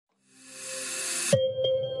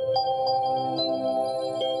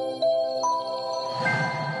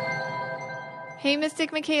Hey,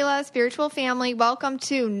 Mystic Michaela, spiritual family. Welcome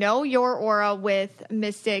to Know Your Aura with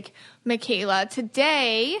Mystic Michaela.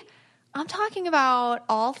 Today, I'm talking about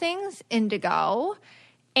all things indigo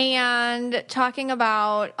and talking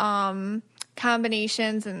about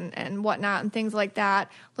combinations and whatnot and things like that.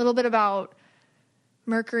 A little bit about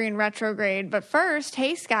Mercury and retrograde. But first,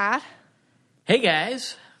 hey, Scott. Hey,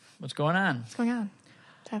 guys. What's going on? What's going on?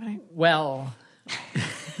 What's happening? Well,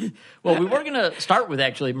 we were going to start with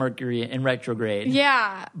actually Mercury in retrograde.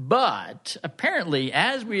 Yeah. But apparently,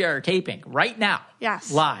 as we are taping right now,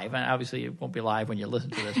 yes, live, and obviously it won't be live when you listen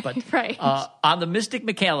to this, but right. On the Mystic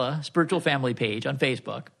Michaela Spiritual Family page on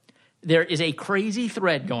Facebook, there is a crazy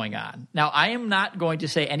thread going on. Now, I am not going to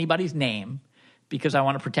say anybody's name because I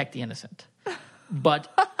want to protect the innocent. But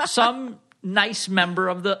some nice member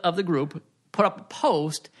of the group put up a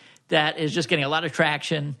post that is just getting a lot of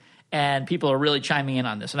traction, and people are really chiming in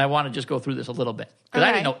on this. And I want to just go through this a little bit because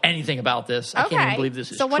I didn't know anything about this. I can't even believe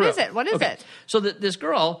this is true. So what is it? What is it? So this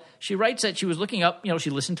girl, she writes that she was looking up, she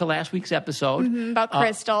listened to last week's episode. About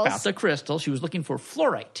crystals. About the crystal. She was looking for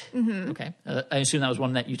fluorite. Mm-hmm. Okay. I assume that was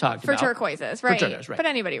one that you talked about. For turquoises, right. For turquoise, right. But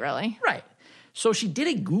anybody really. Right. So she did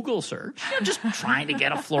a Google search, just trying to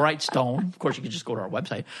get a fluorite stone. Of course, you could just go to our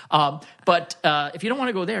website. But if you don't want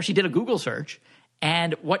to go there, she did a Google search.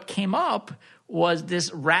 And what came up was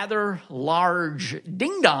this rather large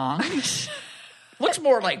ding-dong. Looks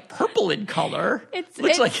more like purple in color. It's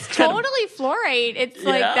totally fluorite. It's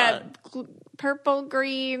like that purple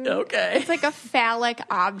green. Okay. It's like a phallic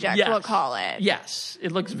object, yes. We'll call it. Yes.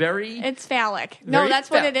 It looks very... It's phallic. No, that's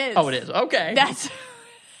what it is. Oh, it is. Okay. That's...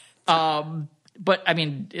 But, I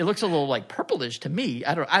mean, it looks a little like purplish to me.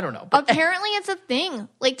 I don't know. But, apparently it's a thing.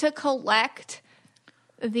 Like to collect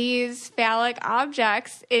these phallic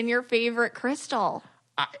objects in your favorite crystal.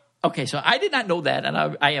 Okay, so I did not know that, and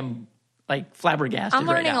I am like flabbergasted. I'm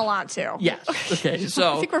learning right now. a lot too. Yes. Okay.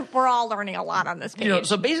 So I think we're all learning a lot on this page.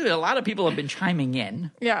 So basically, a lot of people have been chiming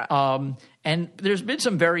in. Yeah. And there's been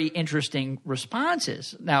some very interesting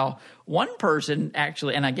responses. Now, one person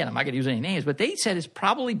actually, and again, I'm not going to use any names, but they said it's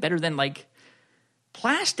probably better than like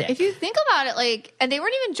plastic. If you think about it, and they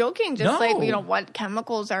weren't even joking, just what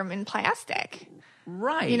chemicals are in plastic.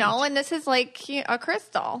 Right. And this is like a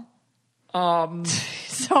crystal.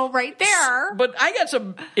 So right there. But I got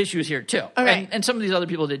some issues here too. Okay. And some of these other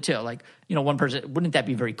people did too. Like, one person, wouldn't that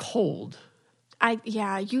be very cold?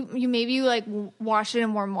 You maybe like wash it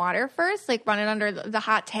in warm water first, like run it under the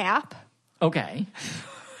hot tap. Okay.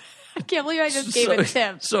 I can't believe I just gave a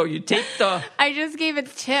tip. So you take the... I just gave a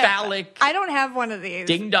tip. Phallic... I don't have one of these.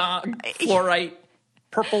 Ding-dong, fluorite,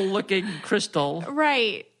 purple-looking crystal.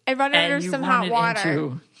 Right. I run it under some hot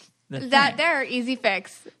water. There, easy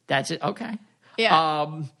fix. That's it. Okay.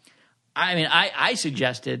 Yeah. I mean, I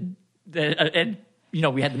suggested that, and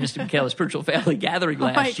we had the Mystic Michaela Spiritual Family Gathering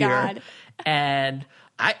last year. God. And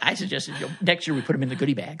I suggested next year we put them in the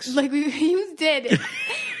goodie bags. Like we did.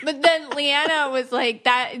 But then Leanna was like,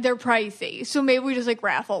 that they're pricey. So maybe we just like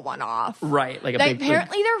raffle one off. Right. Like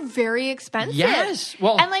apparently they're very expensive. Yes.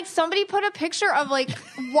 Well, and like somebody put a picture of like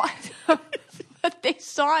what they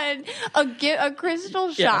saw in a crystal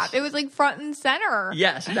shop. Yes. It was like front and center.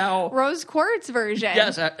 Yes. Now rose quartz version.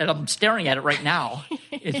 Yes, and I'm staring at it right now.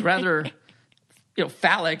 It's rather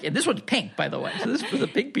phallic, and this one's pink, by the way. So this is for the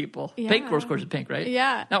pink people. Yeah. Pink rose quartz is pink, right?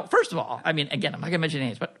 Yeah. Now, first of all, I mean, again, I'm not going to mention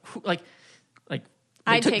names, but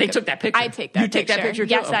they took that picture. I take that picture. You take that picture too?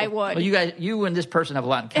 Yes, I would. Well, you and this person have a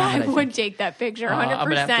lot in common. I would take that picture, 100%. I'm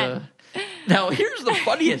gonna have to... Now, here's the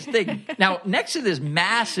funniest thing. Now, next to this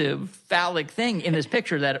massive phallic thing in this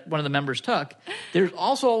picture that one of the members took, there's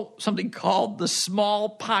also something called the Small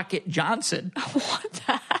Pocket Johnson. What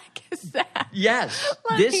the heck is that? Yes.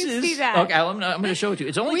 Let me see that. Okay, I'm going to show it to you.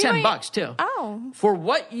 It's only $10 too. Oh. For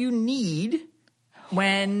what you need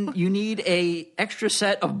when you need a extra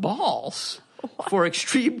set of balls. What? For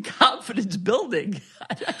extreme confidence building.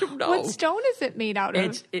 I don't know. What stone is it made out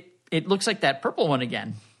of? It looks like that purple one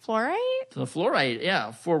again. Fluorite? The fluorite,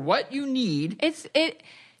 yeah. For what you need.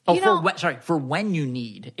 For when you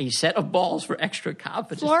need a set of balls for extra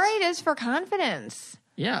confidence. Fluorite is for confidence.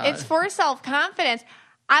 Yeah. It's for self-confidence.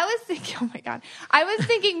 I was thinking, oh my God. I was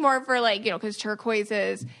thinking more for because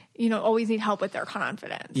turquoises, always need help with their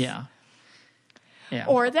confidence. Yeah. Yeah.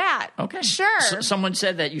 Or that. Okay. Sure. Someone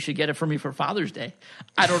said that you should get it for me for Father's Day.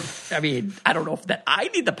 I don't know if that I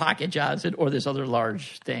need the Pocket Johnson or this other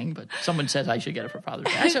large thing, but someone says I should get it for Father's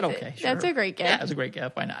Day. I said, okay, sure. That's a great gift. Yeah, that's a great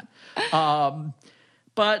gift. Why not?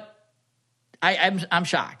 But I'm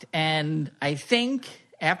shocked. And I think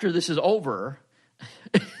after this is over,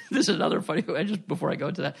 this is another funny one. Just before I go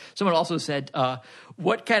into that, someone also said,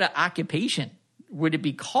 what kind of occupation would it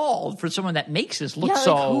be called for someone that makes this look Yeah,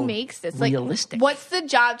 so like who makes this? realistic? Like, what's the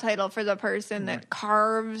job title for the person that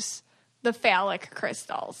carves the phallic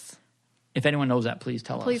crystals? If anyone knows that, please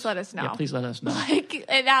tell us. Please let us know. Yeah, please let us know. Like,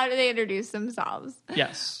 and how do they introduce themselves?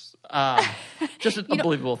 Yes. Just an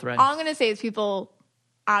unbelievable thread. All I'm going to say is people,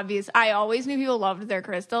 I always knew people loved their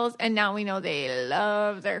crystals, and now we know they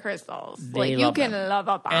love their crystals. They you love can them. love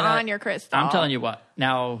up And on your crystal. I'm telling you what.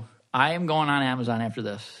 Now, I am going on Amazon after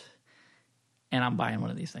this, and I'm buying one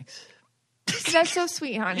of these things. That's so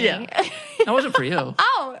sweet, honey. Yeah. That wasn't for you.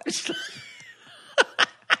 Oh.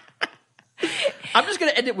 I'm just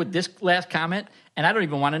going to end it with this last comment, and I don't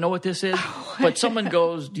even want to know what this is. But someone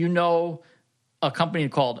goes, do you know a company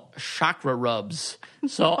called Chakra Rubs?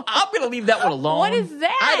 So I'm going to leave that one alone. What is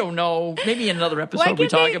that? I don't know. Maybe in another episode we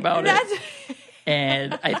talk about it.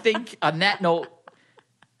 And I think on that note,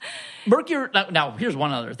 Mercury. Now, here's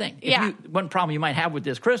one other thing. One problem you might have with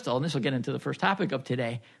this crystal, and this will get into the first topic of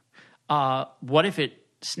today. What if it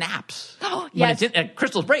snaps? Yes.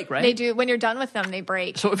 Crystals break, right? They do. When you're done with them, they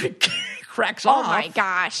break. So if it cracks off, oh my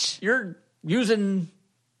gosh, you're using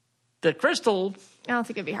the crystal. I don't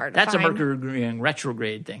think it'd be hard to That's find. a Mercury and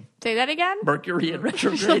retrograde thing. Say that again? Mercury and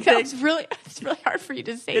retrograde Like, thing. it's really hard for you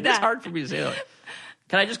to say that. It is hard for me to say that.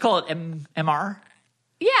 Can I just call it MR?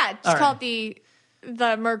 Yeah, just All call right. it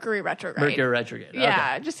the Mercury retrograde. Mercury retrograde.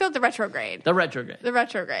 Yeah, Okay. just call it the retrograde. The retrograde. The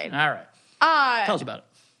retrograde. All right. Tell us about it.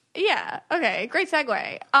 Yeah. Okay. Great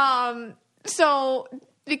segue. So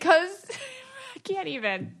because I can't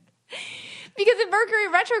even. Because in Mercury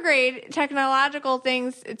retrograde,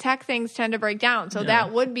 tech things tend to break down. So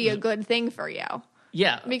that would be a good thing for you.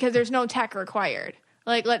 Yeah. Because there's no tech required.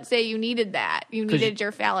 Like, let's say you needed that. You needed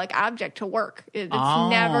your phallic object to work. It's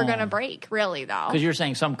never going to break, really, though. Because you're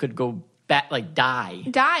saying some could go back, like die.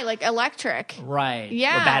 Die, like electric. Right.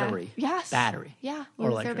 Yeah. Or battery. Yes. Battery. Yeah. Or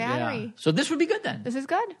Lose their electric. battery. Yeah. So this would be good then. This is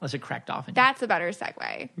good. Unless it cracked off. That's a better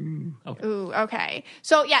segue. Okay. Ooh, okay.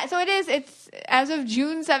 So, it's as of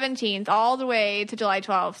June 17th all the way to July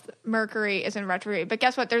 12th, Mercury is in retrograde. But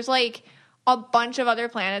guess what? There's like a bunch of other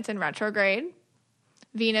planets in retrograde.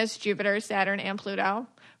 Venus, Jupiter, Saturn, and Pluto.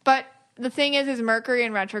 But the thing is Mercury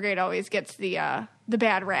in retrograde always gets the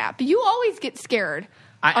bad rap. You always get scared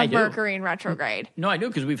I of do. Mercury in retrograde. No, I do,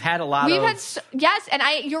 because we've had a lot of... Yes, and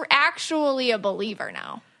you're actually a believer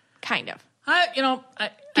now, kind of.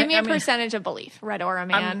 Give me a percentage of belief, Red Aura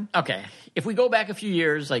Man. Okay. If we go back a few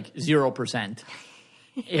years, like 0%.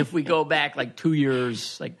 If we go back like 2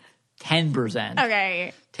 years, like 10%.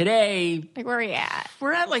 Okay. Today, Like, where are you at?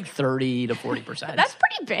 we're at like 30 to 40%. That's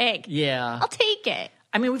pretty big. Yeah. I'll take it.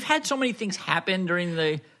 I mean, we've had so many things happen during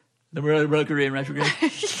the Mercury and retrograde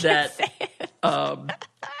that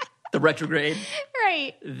the retrograde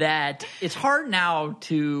Right. that it's hard now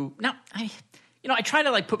to I try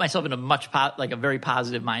to like put myself in a a very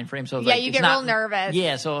positive mind frame. So Yeah, like, you it's get real nervous.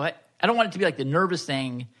 Yeah, so I don't want it to be like the nervous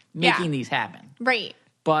thing making these happen. Right.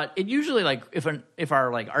 But it usually like if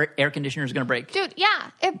our air conditioner is going to break. Dude,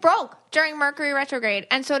 yeah, it broke during Mercury retrograde,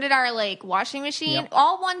 and so did our like washing machine. Yep.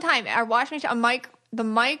 All one time, our washing machine, the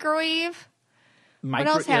microwave. What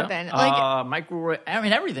else happened? Microwave. I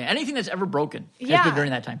mean, everything. Anything that's ever broken has Yeah, been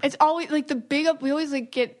during that time. It's always like we always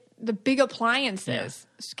like get the big appliances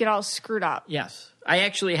get all screwed up. Yes. I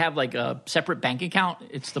actually have like a separate bank account.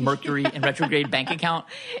 It's the Mercury and retrograde bank account,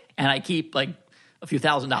 and I keep like a few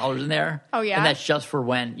 $1,000s in there. Oh, yeah? And that's just for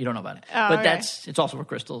when you don't know about it. Oh, but okay. it's also for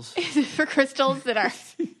crystals. For crystals that are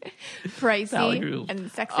pricey Valuable.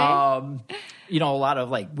 and sexy. A lot of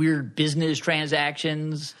like weird business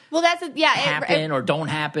transactions Well, happen or don't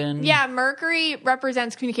happen. Yeah, Mercury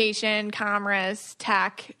represents communication, commerce,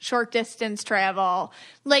 tech, short distance travel,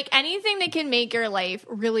 like anything that can make your life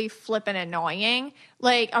really flippin' annoying.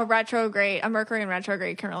 Like a Mercury in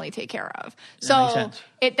retrograde can really take care of. That makes sense.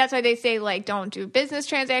 That's why they say like don't do business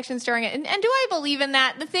transactions during it. And do I believe in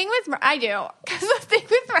that? I do, because the thing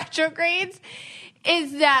with retrogrades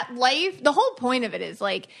is that the whole point of it is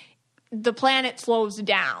like the planet slows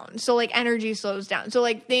down. So like energy slows down. So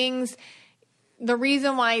like the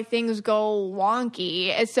reason why things go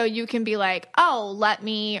wonky is so you can be like, oh, let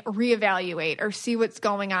me reevaluate or see what's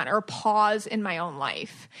going on or pause in my own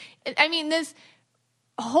life. I mean, this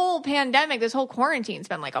whole pandemic, this whole quarantine's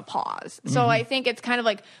been like a pause. So I think it's kind of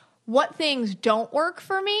like what things don't work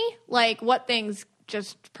for me, like what things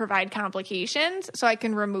just provide complications so I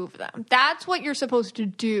can remove them. That's what you're supposed to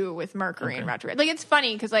do with Mercury in retrograde. Like, it's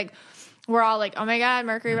funny because like we're all like, oh my God,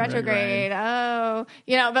 Mercury retrograde. Oh,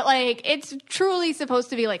 but like it's truly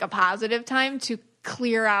supposed to be like a positive time to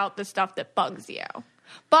clear out the stuff that bugs you.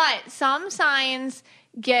 But some signs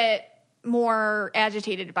get more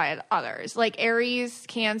agitated by others. Like Aries,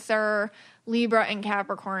 Cancer, Libra, and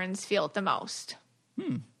Capricorns feel it the most.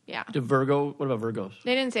 Yeah. What about Virgos?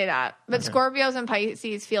 They didn't say that. But Scorpios and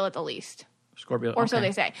Pisces feel it the least. Scorpio. Or so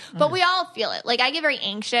they say. But we all feel it. Like, I get very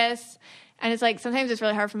anxious. And it's like, sometimes it's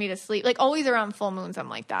really hard for me to sleep. Like, always around full moons, I'm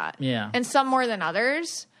like that. Yeah. And some more than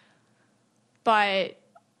others. But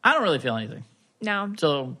I don't really feel anything. no.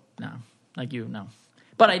 So, no. Like you, no.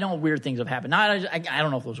 But I know weird things have happened. I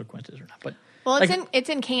don't know if those are coincidences or not. But Well, like, it's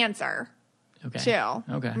in Cancer. okay. Too.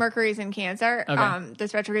 Okay. Mercury's in Cancer. Okay.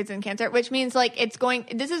 This retrograde's in Cancer, which means like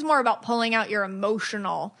this is more about pulling out your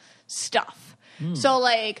emotional stuff. So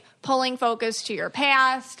like pulling focus to your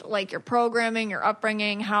past, like your programming, your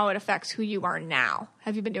upbringing, how it affects who you are now.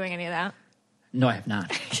 Have you been doing any of that? No, I have not.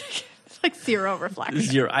 It's like zero reflection.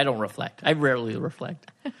 Zero. I don't reflect. I rarely reflect.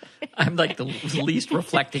 I'm like the least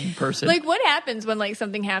reflecting person. Like what happens when like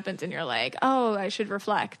something happens and you're like, oh, I should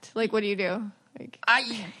reflect? Like what do you do? Like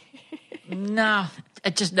No,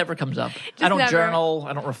 it just never comes up. I don't journal.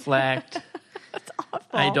 I don't reflect. That's awful.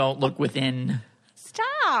 I don't look within.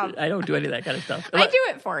 Stop. I don't do any of that kind of stuff. I do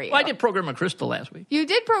it for you. Well, I did program a crystal last week. You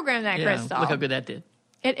did program that crystal. Look how good that did.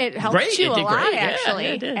 It helped Great. you It a did lot, great. actually.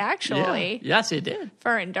 Yeah, it did. Actually. Yeah. Yes, it did.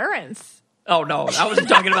 For endurance. Oh, no. I wasn't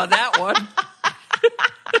talking about that one.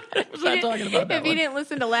 I was not talking about that If you didn't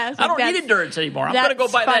listen to last week, I don't need endurance anymore. I'm going to go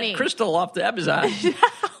buy that crystal off the Amazon.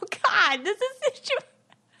 Oh, God. This is...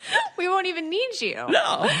 We won't even need you.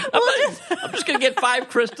 No. I'm just going to get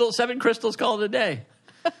 7 crystals called a day.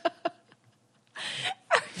 I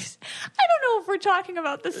don't know if we're talking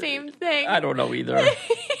about the same thing. I don't know either.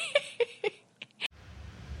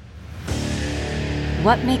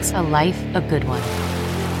 What makes a life a good one?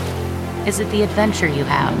 Is it the adventure you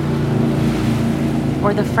have?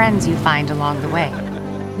 Or the friends you find along the way?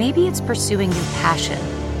 Maybe it's pursuing your passion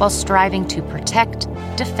while striving to protect,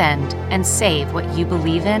 defend, and save what you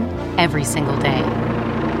believe in every single day.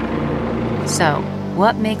 So,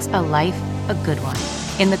 what makes a life a good one?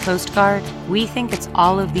 In the Coast Guard, we think it's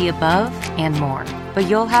all of the above and more, but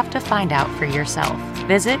you'll have to find out for yourself.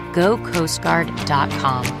 Visit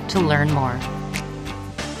gocoastguard.com to learn more.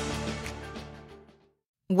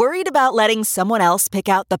 Worried about letting someone else pick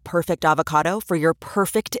out the perfect avocado for your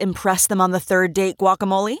perfect impress them on the third date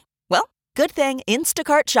guacamole? Well, good thing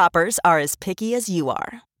Instacart shoppers are as picky as you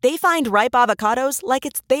are. They find ripe avocados like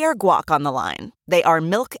it's their guac on the line. They are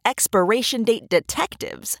milk expiration date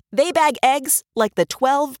detectives. They bag eggs like the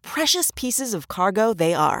 12 precious pieces of cargo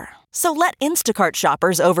they are. So let Instacart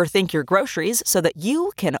shoppers overthink your groceries so that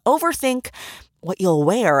you can overthink what you'll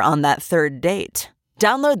wear on that third date.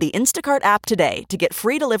 Download the Instacart app today to get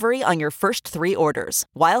free delivery on your first 3 orders,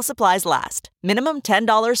 while supplies last. Minimum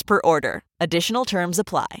 $10 per order. Additional terms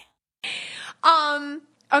apply.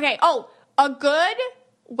 Okay. Oh, a good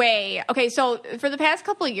way. Okay, so for the past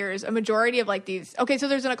couple of years, a majority of like these. Okay, so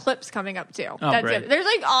there's an eclipse coming up too. Oh, That's great. it. There's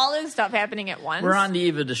like all this stuff happening at once. We're on the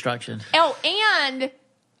eve of destruction. Oh, and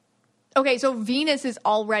okay, so Venus is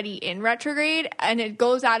already in retrograde, and it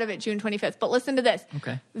goes out of it June 25th. But listen to this.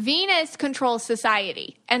 Okay. Venus controls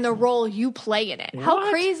society and the role you play in it. How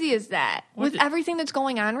What? crazy is that? With everything that's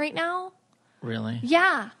going on right now? Really?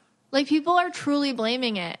 Yeah. Like, people are truly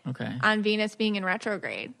blaming it Okay. on Venus being in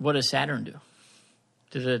retrograde. What does Saturn do?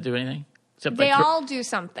 Does it do anything? Except They like, all do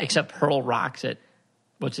something. except hurl rocks at,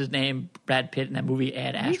 what's his name? Brad Pitt in that movie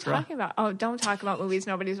Ad What are you Astra. talking about? Oh, don't talk about movies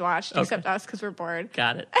nobody's watched except us because we're bored.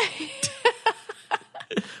 Got it.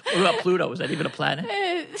 What about Pluto? Is that even a planet?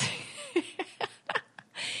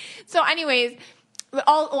 So anyways,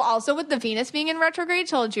 also with the Venus being in retrograde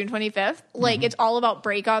till June 25th, like it's all about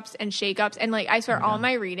breakups and shakeups. And like, I swear all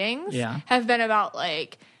my readings have been about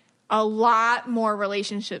like a lot more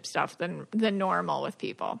relationship stuff than normal with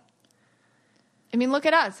people. I mean, look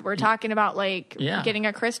at us. We're talking about like getting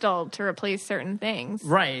a crystal to replace certain things.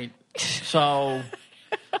 Right. So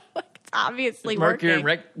It's obviously Mercury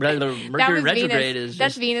working. Mercury retrograde Venus. is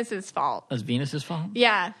That's just, Venus's fault. that's Venus's fault?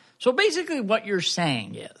 Yeah. So basically what you're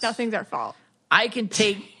saying is Nothing's our fault. I can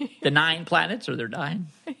take the 9 planets, or they're 9,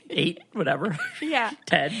 8, whatever. Yeah.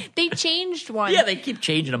 10. They changed one. Yeah, they keep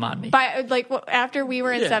changing them on me. By like after we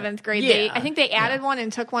were in 7th grade, I think they added one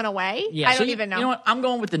and took one away. Yeah, I so don't even know. You know what? I'm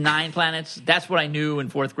going with the 9 planets. That's what I knew in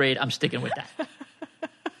 4th grade. I'm sticking with that.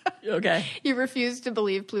 Okay. You refuse to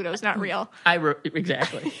believe Pluto's not real.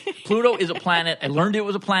 Exactly. Pluto is a planet. I learned it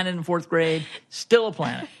was a planet in 4th grade. Still a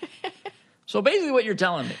planet. So basically what you're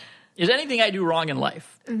telling me is anything I do wrong in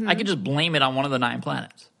life, I can just blame it on one of the 9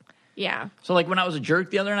 planets. Yeah. So like when I was a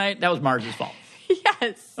jerk the other night, that was Mars' fault. Yeah.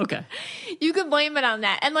 Yes. Okay. You can blame it on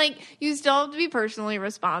that. And, like, you still have to be personally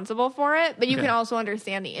responsible for it, but you Okay. can also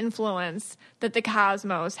understand the influence that the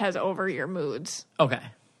cosmos has over your moods, Okay.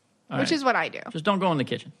 All which right. is what I do. Just don't go in the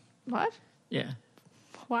kitchen. What? Yeah.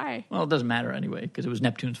 Why? Well, it doesn't matter anyway because it was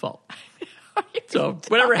Neptune's fault. So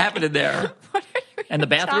whatever happened in there. What are you And the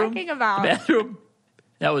bathroom? talking about? The bathroom?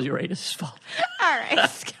 That was Uranus' fault. All right,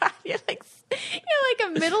 Scott. You're like a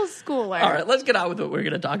middle schooler. All right, let's get on with what we're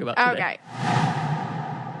going to talk about today. Okay.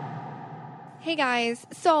 Hey guys,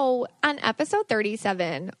 so on episode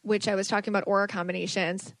 37, which I was talking about aura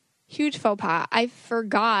combinations, huge faux pas, I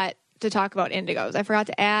forgot to talk about indigos. I forgot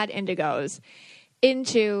to add indigos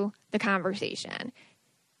into the conversation.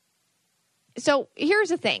 So here's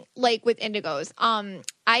the thing, like with indigos,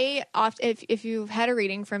 I often, if you've had a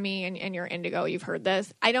reading from me and you're indigo, you've heard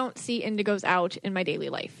this, I don't see indigos out in my daily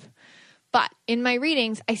life. But in my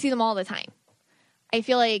readings, I see them all the time. I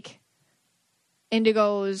feel like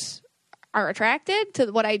indigos are attracted to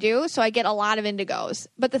what I do, so I get a lot of indigos.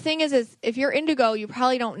 But the thing is if you're indigo, you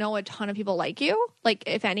probably don't know a ton of people like you, like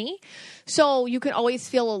if any. So you can always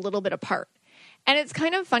feel a little bit apart. And it's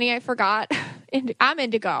kind of funny, I forgot, I'm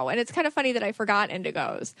indigo, and it's kind of funny that I forgot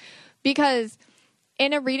indigos. Because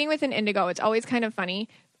in a reading with an indigo, it's always kind of funny,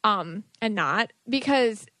 and not,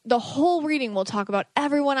 because the whole reading will talk about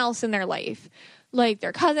everyone else in their life. Like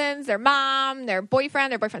their cousins, their mom, their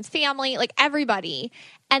boyfriend's family, like everybody.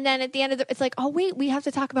 And then at the end of it's like, oh wait, we have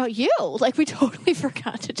to talk about you. Like we totally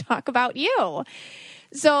forgot to talk about you.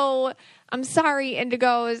 So I'm sorry,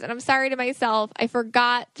 indigos, and I'm sorry to myself. I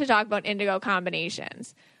forgot to talk about indigo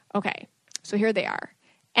combinations. Okay, so here they are.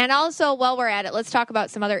 And also, while we're at it, let's talk about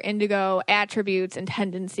some other indigo attributes and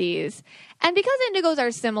tendencies. And because indigos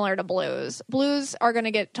are similar to blues are going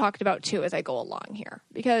to get talked about too as I go along here.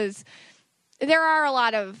 Because there are a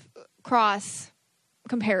lot of cross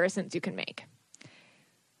comparisons you can make.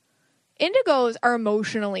 Indigos are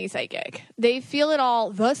emotionally psychic. They feel it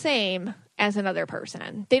all the same as another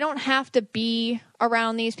person. They don't have to be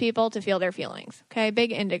around these people to feel their feelings. Okay,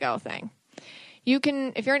 big indigo thing. You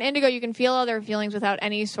can, if you're an indigo, you can feel other feelings without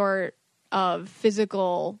any sort of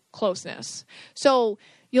physical closeness. So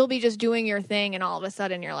you'll be just doing your thing and all of a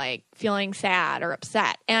sudden you're like feeling sad or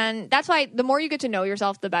upset. And that's why the more you get to know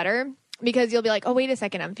yourself, the better, because you'll be like, oh, wait a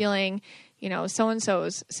second, I'm feeling,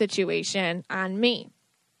 so-and-so's situation on me.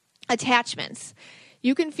 Attachments.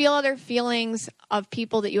 You can feel other feelings of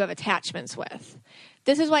people that you have attachments with.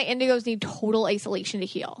 This is why indigos need total isolation to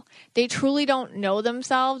heal. They truly don't know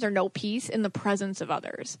themselves or know peace in the presence of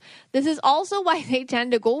others. This is also why they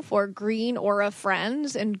tend to go for green aura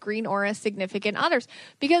friends and green aura significant others,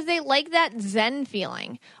 because they like that zen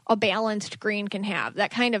feeling a balanced green can have, that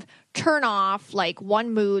kind of turn off, like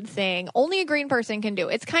one mood thing. Only a green person can do.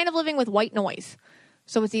 It's kind of living with white noise,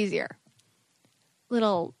 so it's easier.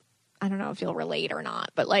 I don't know if you'll relate or not,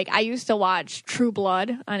 but like I used to watch True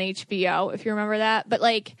Blood on HBO, if you remember that. But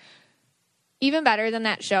like even better than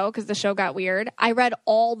that show, because the show got weird, I read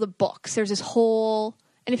all the books. There's this whole,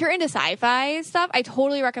 and if you're into sci-fi stuff, I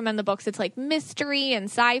totally recommend the books. It's like mystery and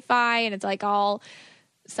sci-fi, and it's like all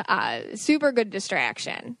super good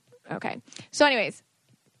distraction. Okay. So anyways,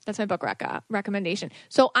 that's my book recommendation.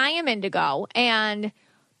 So I am indigo, and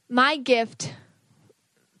my gift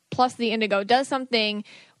plus the indigo does something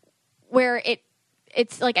where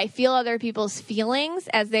it's like I feel other people's feelings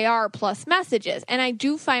as they are, plus messages. And I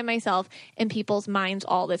do find myself in people's minds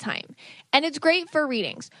all the time. And it's great for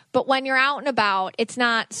readings. But when you're out and about, it's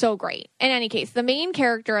not so great. In any case, the main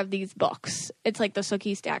character of these books, it's like the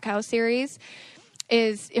Sookie Stackhouse series,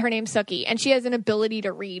 her name's Sookie, and she has an ability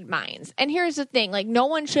to read minds. And here's the thing, like no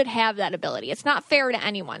one should have that ability. It's not fair to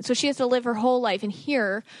anyone. So she has to live her whole life and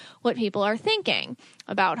hear what people are thinking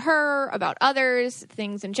about her, about others,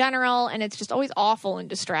 things in general, and it's just always awful and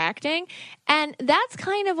distracting. And that's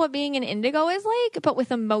kind of what being an indigo is like, but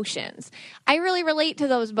with emotions. I really relate to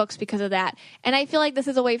those books because of that. And I feel like this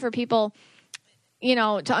is a way for people,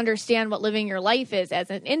 to understand what living your life is as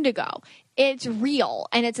an indigo. It's real,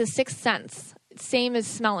 and it's a sixth sense. Same as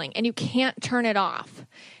smelling, and you can't turn it off.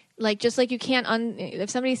 Like just like you can't if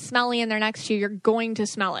somebody's smelly and they're next to you, you're going to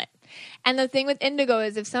smell it. And the thing with indigo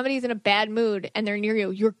is if somebody's in a bad mood and they're near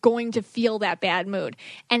you, you're going to feel that bad mood.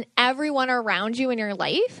 And everyone around you in your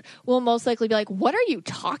life will most likely be like, what are you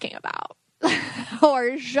talking about?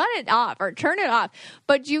 Or shut it off or turn it off.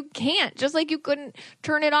 But you can't, just like you couldn't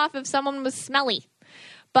turn it off if someone was smelly.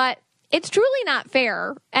 But it's truly not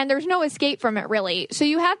fair, and there's no escape from it, really. So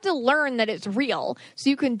you have to learn that it's real so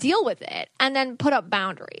you can deal with it and then put up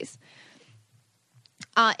boundaries.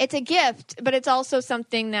 It's a gift, but it's also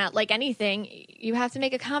something that, like anything, you have to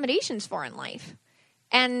make accommodations for in life.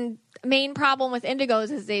 And main problem with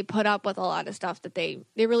indigos is they put up with a lot of stuff that they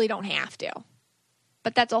really don't have to.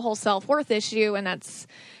 But that's a whole self-worth issue, and that's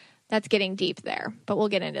getting deep there. But we'll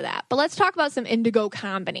get into that. But let's talk about some indigo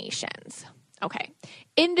combinations. Okay.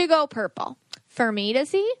 Indigo purple. For me to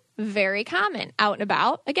see, very common. Out and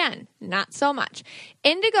about, again, not so much.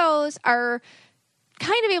 Indigos are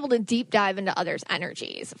kind of able to deep dive into others'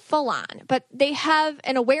 energies, full on. But they have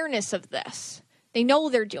an awareness of this. They know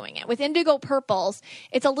they're doing it. With indigo purples,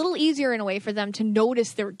 it's a little easier in a way for them to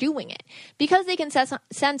notice they're doing it. Because they can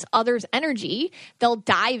sense others' energy, they'll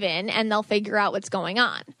dive in and they'll figure out what's going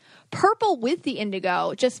on. Purple with the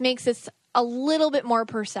indigo just makes this a little bit more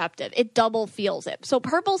perceptive. It double feels it. So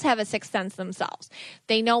purples have a sixth sense themselves.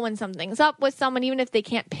 They know when something's up with someone, even if they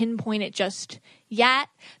can't pinpoint it just yet.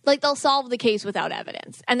 Like, they'll solve the case without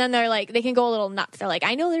evidence. And then they're like, they can go a little nuts. They're like,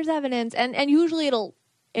 I know there's evidence. And usually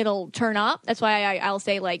it'll turn up. That's why I'll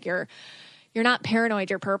say, like, you're not paranoid,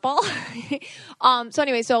 you're purple. So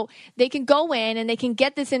anyway, so they can go in and they can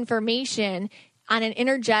get this information on an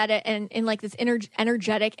energetic and in like this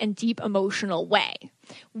energetic and deep emotional way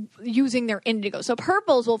using their indigo. So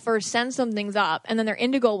purples will first send some things up, and then their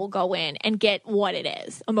indigo will go in and get what it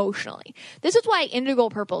is emotionally. This is why indigo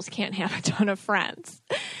purples can't have a ton of friends.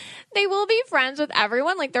 They will be friends with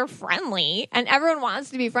everyone, like they're friendly, and everyone wants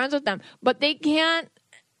to be friends with them, but they can't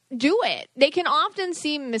do it. They can often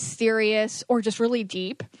seem mysterious or just really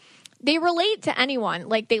deep. They relate to anyone,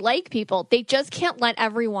 like they like people. They just can't let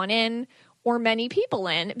everyone in or many people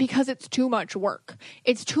in because it's too much work.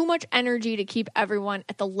 It's too much energy to keep everyone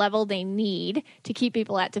at the level they need to keep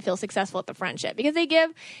people at to feel successful at the friendship, because they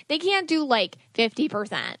can't do like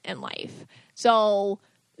 50% in life. So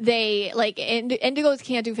they like indigos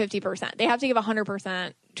can't do 50%. They have to give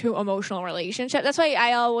 100% to emotional relationship. That's why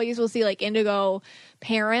I always will see like indigo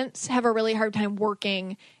parents have a really hard time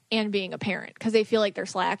working and being a parent because they feel like they're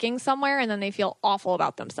slacking somewhere, and then they feel awful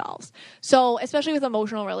about themselves. So especially with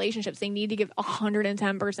emotional relationships, they need to give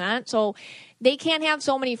 110%. So they can't have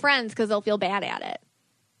so many friends because they'll feel bad at it.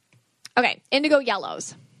 Okay, indigo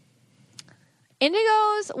yellows.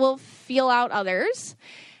 Indigos will feel out others.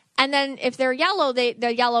 And then if they're yellow,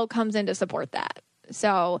 the yellow comes in to support that.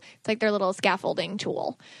 So it's like their little scaffolding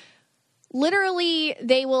tool. Literally,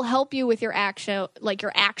 they will help you with your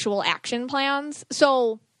actual action plans.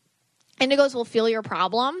 So indigos will feel your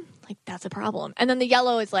problem, like that's a problem. And then the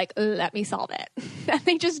yellow is like, let me solve it. And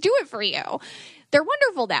they just do it for you. They're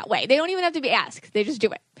wonderful that way. They don't even have to be asked. They just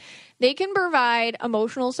do it. They can provide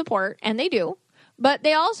emotional support, and they do. But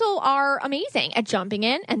they also are amazing at jumping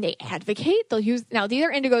in, and they advocate. Now these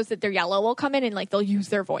are indigos that their yellow will come in and like they'll use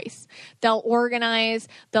their voice. They'll organize,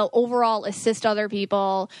 they'll overall assist other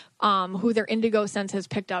people who their indigo sense has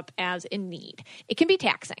picked up as in need. It can be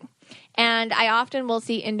taxing. And I often will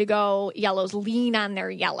see indigo yellows lean on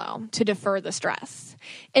their yellow to defer the stress.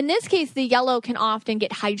 In this case, the yellow can often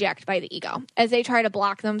get hijacked by the ego as they try to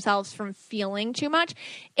block themselves from feeling too much.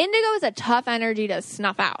 Indigo is a tough energy to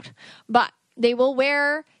snuff out, but they will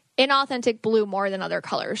wear inauthentic blue more than other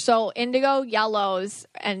colors. So indigo yellows,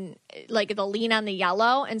 and like they'll lean on the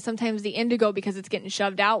yellow, and sometimes the indigo, because it's getting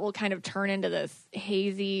shoved out, will kind of turn into this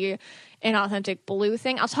hazy, inauthentic blue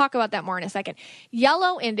thing. I'll talk about that more in a second.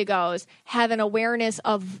 Yellow indigos have an awareness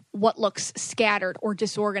of what looks scattered or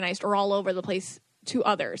disorganized or all over the place to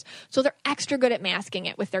others. So they're extra good at masking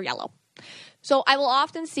it with their yellow. So I will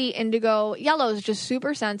often see indigo yellows just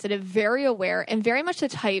super sensitive, very aware, and very much the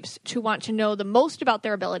types to want to know the most about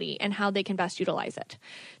their ability and how they can best utilize it.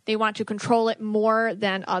 They want to control it more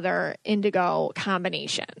than other indigo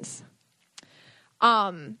combinations.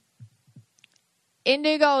 Indigos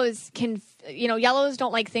can, yellows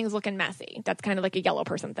don't like things looking messy. That's kind of like a yellow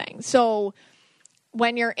person thing. So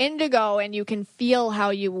when you're indigo and you can feel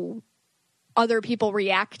how other people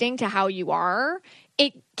reacting to how you are,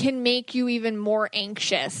 it can make you even more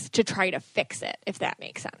anxious to try to fix it, if that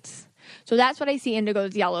makes sense. So that's what I see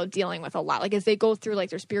indigos yellow dealing with a lot. Like as they go through like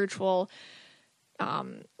their spiritual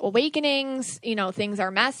awakenings, things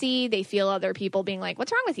are messy. They feel other people being like,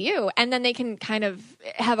 what's wrong with you? And then they can kind of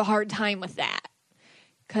have a hard time with that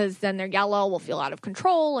because then their yellow will feel out of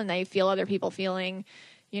control, and they feel other people feeling,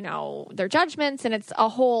 their judgments, and it's a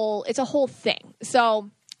whole thing. So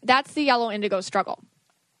that's the yellow indigo struggle.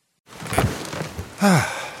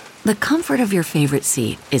 The comfort of your favorite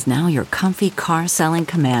seat is now your comfy car selling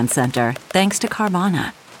command center, thanks to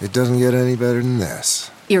Carvana. It doesn't get any better than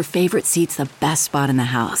this. Your favorite seat's the best spot in the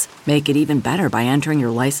house. Make it even better by entering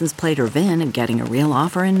your license plate or VIN and getting a real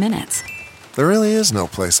offer in minutes. There really is no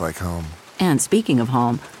place like home. And speaking of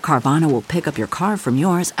home, Carvana will pick up your car from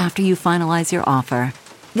yours after you finalize your offer.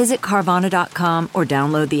 Visit Carvana.com or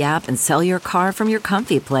download the app and sell your car from your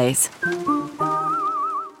comfy place.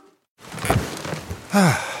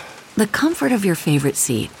 The comfort of your favorite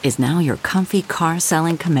seat is now your comfy car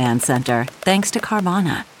selling command center, thanks to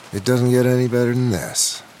Carvana. It doesn't get any better than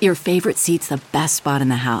this. Your favorite seat's the best spot in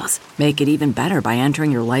the house. Make it even better by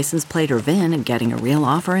entering your license plate or VIN and getting a real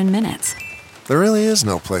offer in minutes. There really is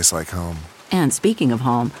no place like home. And speaking of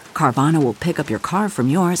home, Carvana will pick up your car from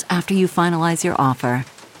yours after you finalize your offer.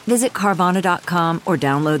 Visit Carvana.com or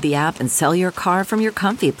download the app and sell your car from your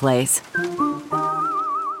comfy place.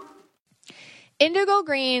 Indigo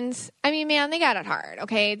greens, I mean, man, they got it hard,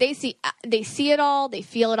 okay? They see it all, they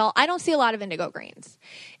feel it all. I don't see a lot of indigo greens.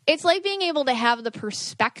 It's like being able to have the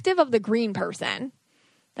perspective of the green person,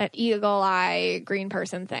 that eagle eye green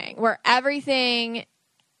person thing, where everything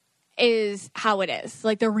is how it is,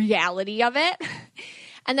 like the reality of it.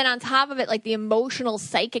 And then on top of it, like the emotional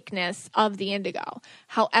psychicness of the indigo,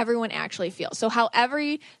 how everyone actually feels. So how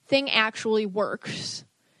everything actually works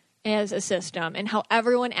as a system and how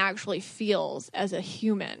everyone actually feels as a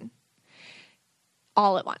human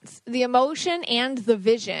all at once. The emotion and the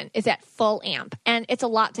vision is at full amp, and it's a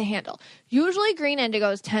lot to handle. Usually green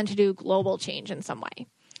indigos tend to do global change in some way.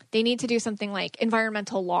 They need to do something like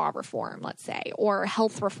environmental law reform, let's say, or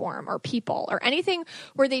health reform, or people, or anything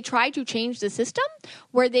where they try to change the system,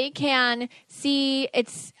 where they can see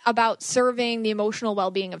it's about serving the emotional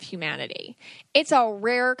well-being of humanity. It's a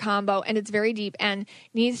rare combo, and it's very deep, and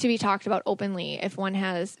needs to be talked about openly if one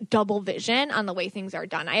has double vision on the way things are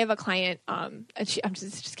done. I have a client,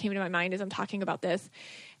 just came to my mind as I'm talking about this,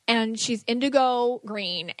 and she's indigo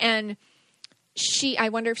green, and I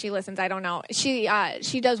wonder if she listens. I don't know. She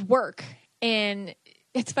does work in,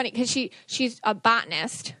 it's funny because she's a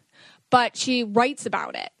botanist, but she writes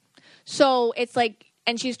about it. So it's like,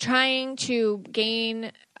 and she's trying to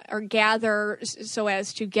gain or gather so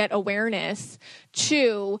as to get awareness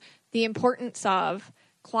to the importance of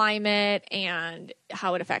climate and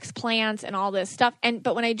how it affects plants and all this stuff.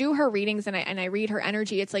 But when I do her readings and I read her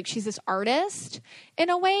energy, it's like she's this artist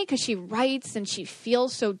in a way, because she writes and she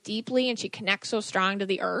feels so deeply and she connects so strong to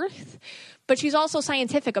the earth, but she's also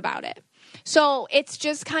scientific about it. So it's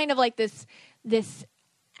just kind of like this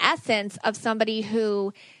essence of somebody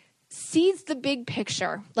who sees the big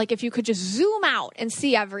picture. Like if you could just zoom out and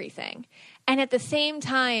see everything, and at the same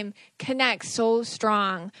time connect so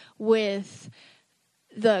strong with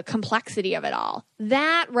the complexity of it all.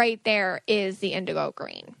 That right there is the indigo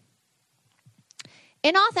green.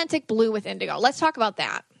 Inauthentic blue with indigo. Let's talk about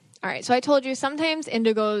that. All right, so I told you sometimes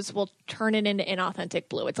indigos will turn it into inauthentic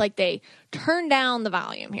blue. It's like they turn down the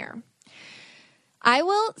volume here. I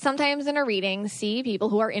will sometimes in a reading see people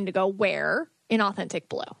who are indigo wear inauthentic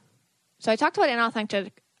blue. So I talked about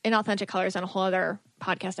inauthentic colors on a whole other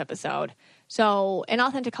podcast episode. So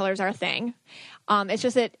inauthentic colors are a thing. It's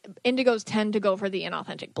just that indigos tend to go for the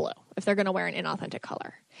inauthentic blue if they're going to wear an inauthentic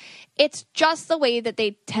color. It's just the way that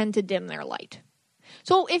they tend to dim their light.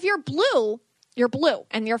 So if you're blue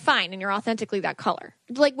and you're fine and you're authentically that color.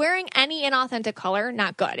 Like wearing any inauthentic color,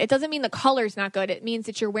 not good. It doesn't mean the color's not good. It means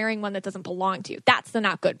that you're wearing one that doesn't belong to you. That's the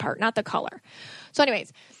not good part, not the color. So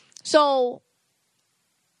anyways, so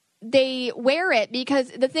they wear it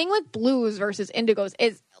because the thing with blues versus indigos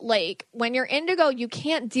is like when you're indigo, you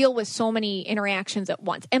can't deal with so many interactions at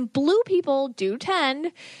once. And blue people do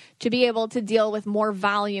tend to be able to deal with more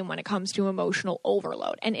volume when it comes to emotional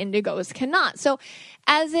overload, and indigos cannot. So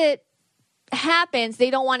as it happens,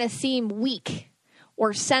 they don't want to seem weak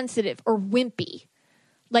or sensitive or wimpy.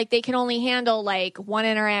 Like they can only handle like one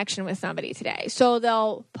interaction with somebody today. So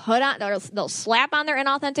they'll slap on their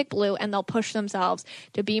inauthentic blue and they'll push themselves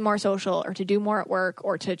to be more social or to do more at work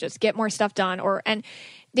or to just get more stuff done, and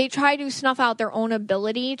they try to snuff out their own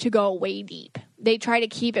ability to go way deep. They try to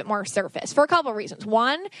keep it more surface for a couple of reasons.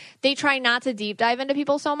 One, they try not to deep dive into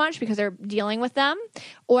people so much because they're dealing with them.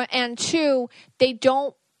 And two, they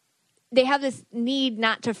have this need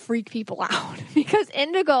not to freak people out because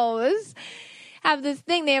indigos have this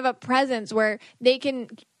thing. They have a presence where they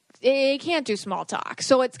can't do small talk.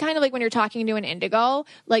 So it's kind of like when you're talking to an indigo,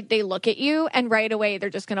 like they look at you and right away they're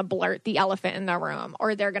just going to blurt the elephant in the room,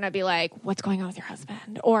 or they're going to be like, what's going on with your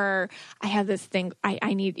husband? Or I have this thing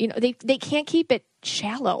I need, they can't keep it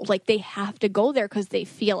shallow. Like they have to go there because they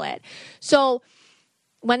feel it. So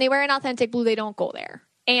when they wear an authentic blue, they don't go there.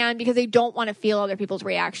 And because they don't want to feel other people's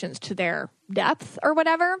reactions to their depth or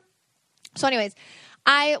whatever. So anyways,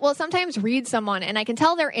 I will sometimes read someone and I can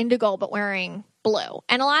tell they're indigo but wearing blue.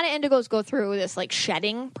 And a lot of indigos go through this like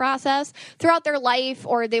shedding process throughout their life,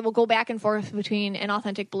 or they will go back and forth between an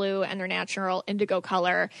authentic blue and their natural indigo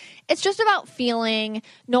color. It's just about feeling,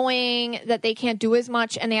 knowing that they can't do as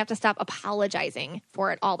much and they have to stop apologizing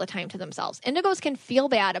for it all the time to themselves. Indigos can feel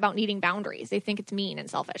bad about needing boundaries. They think it's mean and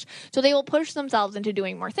selfish. So they will push themselves into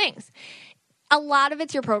doing more things. A lot of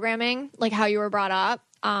it's your programming, like how you were brought up.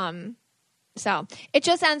 So it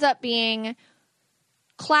just ends up being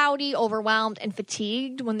cloudy, overwhelmed, and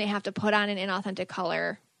fatigued when they have to put on an inauthentic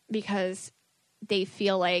color because they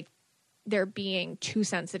feel like they're being too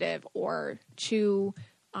sensitive or too,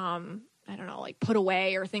 like put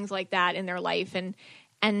away or things like that in their life. And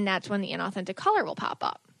that's when the inauthentic color will pop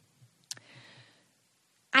up.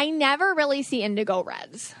 I never really see indigo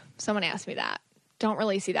reds. Someone asked me that. Don't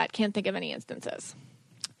really see that. Can't think of any instances.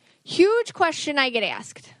 Huge question I get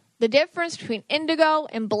asked. The difference between indigo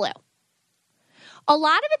and blue. A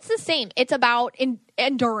lot of it's the same. It's about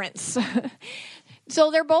endurance.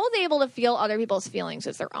 So they're both able to feel other people's feelings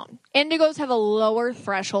as their own. Indigos have a lower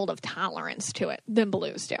threshold of tolerance to it than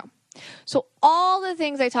blues do. So all the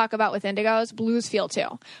things I talk about with indigos, blues feel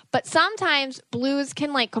too. But sometimes blues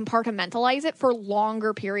can like compartmentalize it for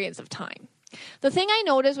longer periods of time. The thing I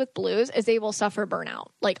notice with blues is they will suffer burnout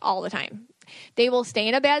like all the time. They will stay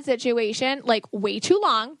in a bad situation like way too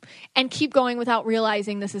long and keep going without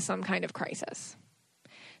realizing this is some kind of crisis.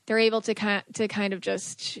 They're able to kind of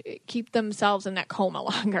just keep themselves in that coma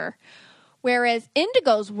longer. Whereas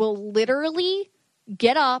indigos will literally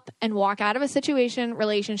get up and walk out of a situation,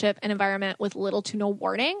 relationship, and environment with little to no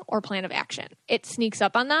warning or plan of action. It sneaks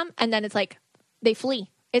up on them, and then it's like they flee.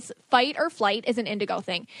 It's fight or flight is an indigo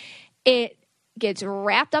thing. It gets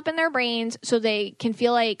wrapped up in their brains so they can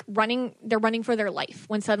feel like they're running for their life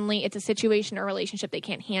when suddenly it's a situation or relationship they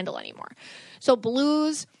can't handle anymore. So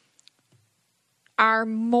blues are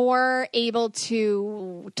more able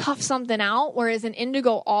to tough something out, whereas an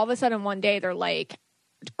indigo, all of a sudden one day they're like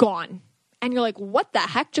gone. And you're like, what the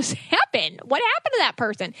heck just happened? What happened to that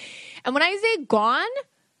person? And when I say gone,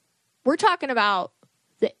 we're talking about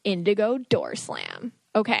the indigo door slam.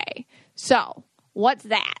 Okay, so what's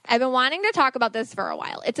that? I've been wanting to talk about this for a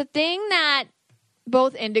while. It's a thing that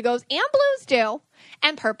both indigos and blues do,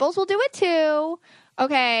 and purples will do it too.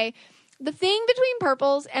 Okay, the thing between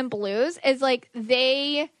purples and blues is like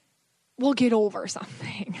they will get over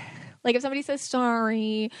something. Like if somebody says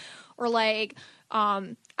sorry or like,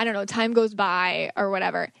 I don't know, time goes by or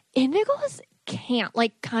whatever. Indigos can't.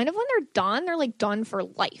 Like kind of when they're like done for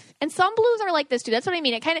life. And some blues are like this too. That's what I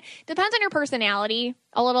mean. It kind of depends on your personality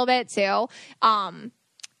a little bit too.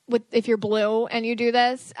 If you're blue and you do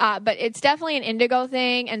this, but it's definitely an indigo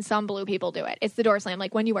thing and some blue people do it. It's the door slam.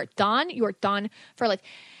 Like when you are done for life.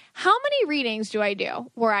 How many readings do I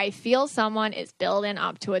do where I feel someone is building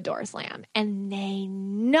up to a door slam and they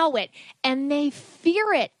know it and they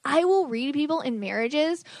fear it? I will read people in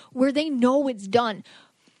marriages where they know it's done.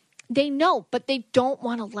 They know, but they don't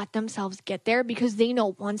want to let themselves get there because they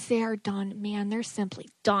know once they are done, man, they're simply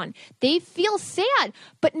done. They feel sad,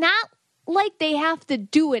 but not like they have to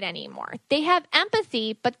do it anymore. They have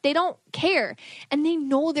empathy, but they don't care. And they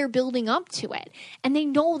know they're building up to it. And they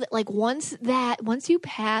know that like once you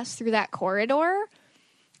pass through that corridor,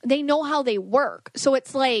 they know how they work. So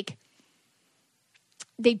it's like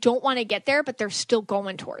they don't want to get there, but they're still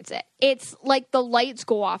going towards it. It's like the lights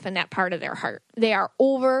go off in that part of their heart. They are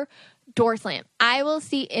over door slam. I will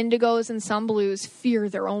see indigos and some blues fear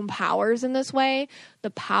their own powers in this way.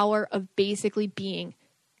 The power of basically being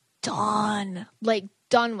done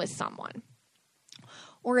with someone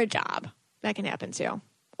or a job. That can happen too.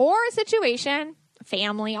 Or a situation,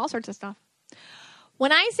 family, all sorts of stuff.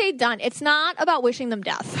 When I say done, it's not about wishing them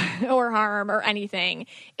death or harm or anything.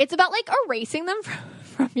 It's about like erasing them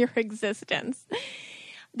from your existence.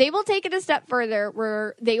 They will take it a step further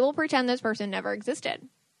where they will pretend this person never existed.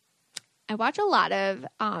 I watch a lot of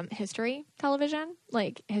history television,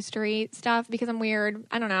 like history stuff, because I'm weird.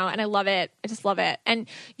 I don't know. And I love it. I just love it. And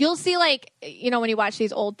you'll see like, when you watch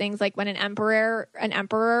these old things, like when an emperor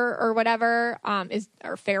or whatever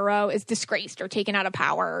or pharaoh is disgraced or taken out of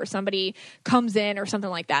power or somebody comes in or something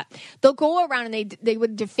like that, they'll go around and they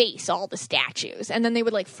would deface all the statues. And then they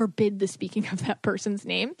would like forbid the speaking of that person's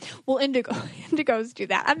name. Well, indigos do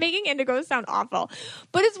that. I'm making indigos sound awful,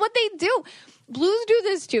 but it's what they do. Blues do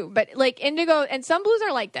this too, but like indigo, and some blues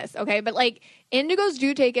are like this, okay? But like indigos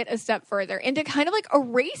do take it a step further into kind of like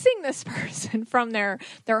erasing this person from their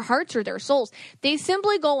hearts or their souls. They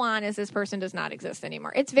simply go on as this person does not exist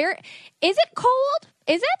anymore. Is it cold?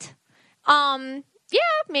 Is it? Yeah,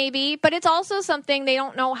 maybe. But it's also something they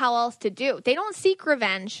don't know how else to do. They don't seek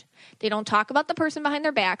revenge. They don't talk about the person behind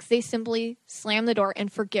their backs. They simply slam the door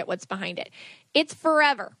and forget what's behind it. It's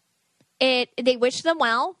forever. They wish them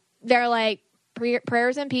well. They're like,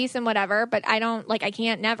 prayers and peace and whatever, but I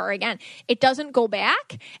can't never again. It doesn't go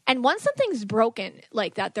back. And once something's broken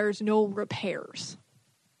like that, there's no repairs.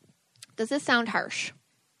 Does this sound harsh?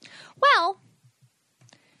 Well,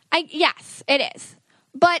 yes, it is.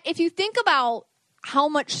 But if you think about how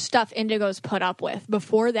much stuff indigos put up with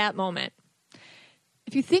before that moment,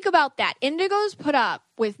 if you think about that, indigos put up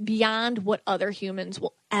with beyond what other humans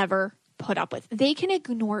will ever put up with. They can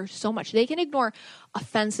ignore so much. They can ignore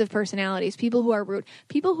offensive personalities, people who are rude,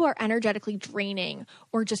 people who are energetically draining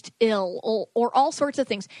or just ill or all sorts of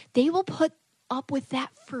things. They will put up with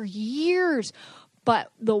that for years.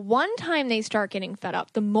 But the one time they start getting fed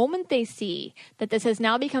up, the moment they see that this has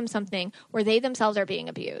now become something where they themselves are being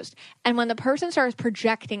abused, and when the person starts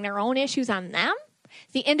projecting their own issues on them,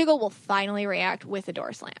 the indigo will finally react with a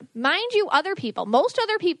door slam. Mind you, most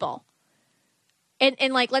other people,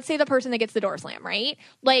 and like, let's say the person that gets the door slam, right?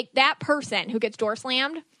 Like, that person who gets door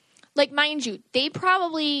slammed, like, mind you, they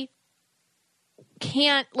probably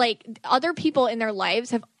can't, like, other people in their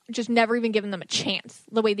lives have just never even given them a chance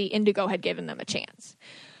the way the indigo had given them a chance.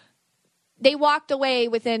 They walked away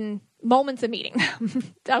within moments of meeting them.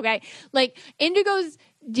 Okay. Like, indigos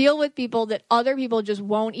deal with people that other people just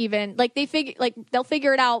won't even, like, they'll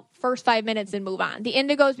figure it out first 5 minutes and move on. The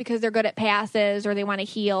indigos, because they're good at passes or they want to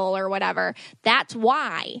heal or whatever, that's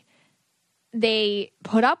why they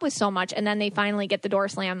put up with so much, and then they finally get the door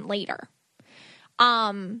slam later.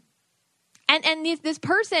 And this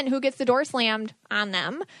person who gets the door slammed on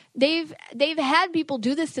them, they've had people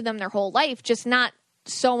do this to them their whole life, just not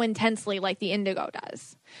so intensely like the indigo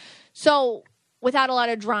does. So without a lot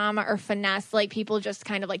of drama or finesse, like, people just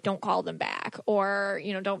kind of like don't call them back, or,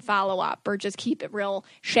 you know, don't follow up, or just keep it real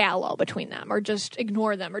shallow between them, or just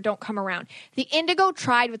ignore them, or don't come around. The indigo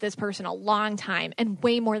tried with this person a long time, and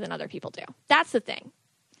way more than other people do. That's the thing.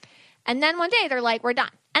 And then one day they're like, we're done.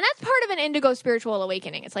 And that's part of an indigo spiritual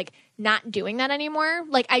awakening. It's like not doing that anymore.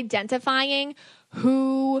 Like, identifying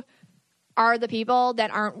who are the people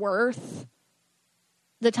that aren't worth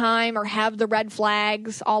the time, or have the red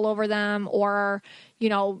flags all over them, or, you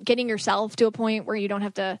know, getting yourself to a point where you don't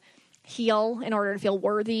have to heal in order to feel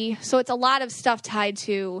worthy. So it's a lot of stuff tied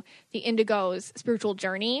to the indigo's spiritual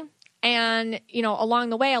journey. And, you know,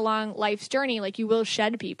 along the way, along life's journey, like, you will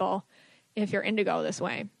shed people if you're indigo this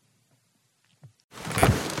way.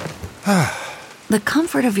 The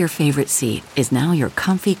comfort of your favorite seat is now your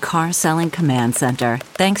comfy car selling command center,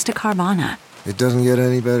 thanks to Carvana. It doesn't get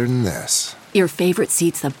any better than this. Your favorite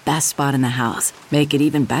seat's the best spot in the house. Make it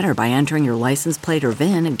even better by entering your license plate or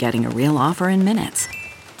VIN and getting a real offer in minutes.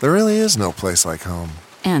 There really is no place like home.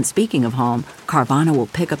 And speaking of home, Carvana will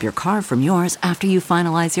pick up your car from yours after you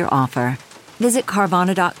finalize your offer. Visit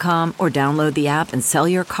Carvana.com or download the app and sell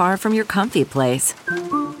your car from your comfy place.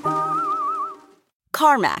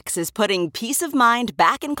 CarMax is putting peace of mind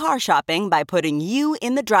back in car shopping by putting you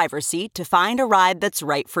in the driver's seat to find a ride that's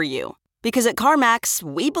right for you. Because at CarMax,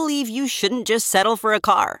 we believe you shouldn't just settle for a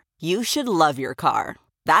car. You should love your car.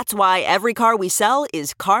 That's why every car we sell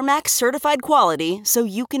is CarMax certified quality, so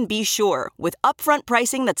you can be sure, with upfront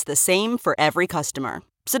pricing that's the same for every customer.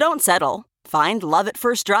 So don't settle. Find love at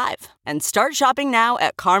first drive and start shopping now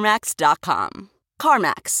at CarMax.com.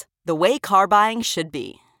 CarMax, the way car buying should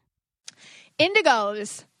be.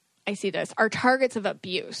 Indigos, I see this, are targets of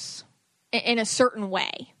abuse in a certain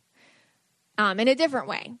way, in a different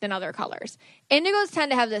way than other colors. Indigos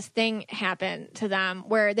tend to have this thing happen to them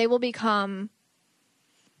where they will become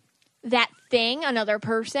that thing another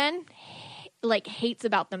person like hates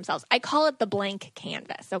about themselves. I call it the blank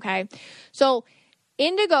canvas, okay? So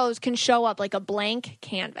indigos can show up like a blank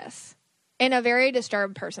canvas in a very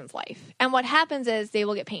disturbed person's life. And what happens is they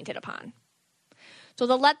will get painted upon. So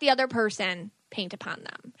they'll let the other person paint upon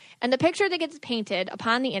them. And the picture that gets painted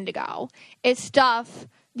upon the indigo is stuff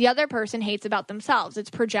the other person hates about themselves. It's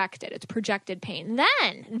projected. It's projected pain.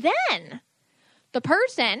 Then the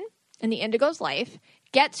person in the indigo's life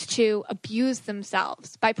gets to abuse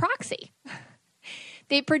themselves by proxy.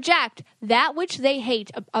 They project that which they hate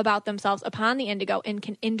about themselves upon the indigo and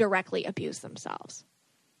can indirectly abuse themselves.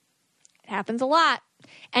 It happens a lot.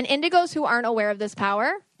 And indigos who aren't aware of this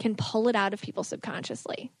power can pull it out of people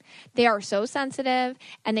subconsciously. They are so sensitive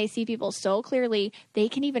and they see people so clearly, they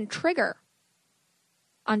can even trigger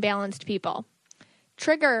unbalanced people,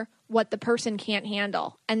 trigger what the person can't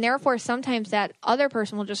handle. And therefore, sometimes that other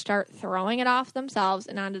person will just start throwing it off themselves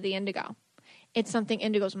and onto the indigo. It's something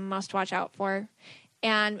indigos must watch out for.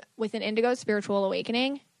 And with an indigo spiritual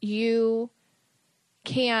awakening, you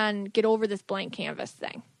can get over this blank canvas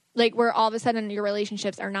thing. Like where all of a sudden your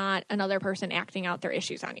relationships are not another person acting out their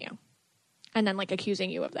issues on you. And then like accusing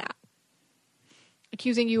you of that.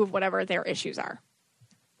 Accusing you of whatever their issues are.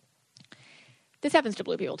 This happens to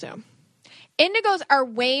blue people too. Indigos are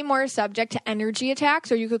way more subject to energy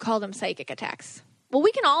attacks, or you could call them psychic attacks. Well,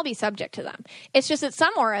 we can all be subject to them. It's just that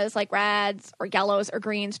some auras, like reds or yellows or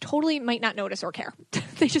greens, totally might not notice or care.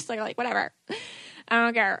 They just like, whatever. I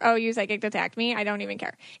don't care. Oh, you psychic attacked me? I don't even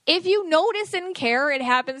care. If you notice and care, it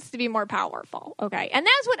happens to be more powerful. Okay. And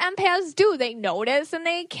that's what empaths do. They notice and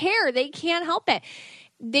they care. They can't help it.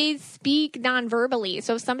 They speak non-verbally.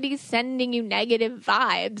 So if somebody's sending you negative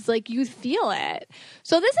vibes, like you feel it.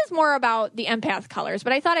 So this is more about the empath colors,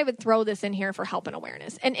 but I thought I would throw this in here for help and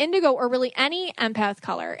awareness. And indigo, or really any empath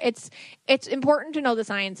color, it's important to know the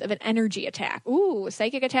signs of an energy attack. Ooh,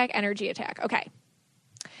 psychic attack, energy attack. Okay.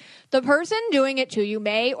 The person doing it to you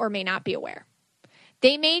may or may not be aware.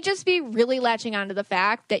 They may just be really latching onto the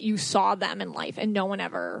fact that you saw them in life and no one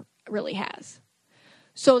ever really has.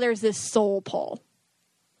 So there's this soul pull.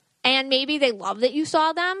 And maybe they love that you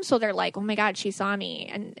saw them, so they're like, oh my God, she saw me.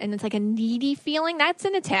 And it's like a needy feeling. That's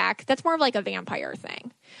an attack. That's more of like a vampire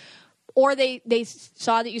thing. Or they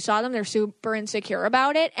saw that you saw them, they're super insecure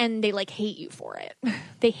about it, and they like hate you for it.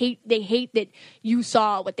 They hate that you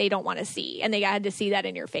saw what they don't want to see, and they had to see that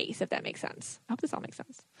in your face, if that makes sense. I hope this all makes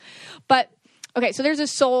sense. But okay, so there's a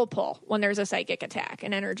soul pull when there's a psychic attack,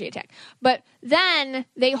 an energy attack. But then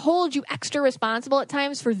they hold you extra responsible at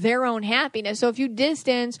times for their own happiness. So if you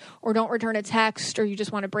distance or don't return a text or you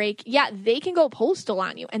just want to break, yeah, they can go postal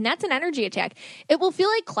on you. And that's an energy attack. It will feel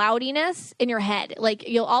like cloudiness in your head. Like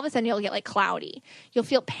all of a sudden you'll get like cloudy. You'll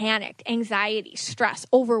feel panicked, anxiety, stress,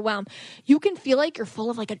 overwhelmed. You can feel like you're full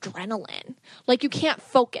of like adrenaline. Like you can't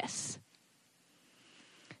focus.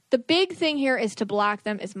 The big thing here is to block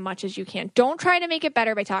them as much as you can. Don't try to make it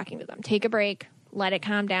better by talking to them. Take a break. Let it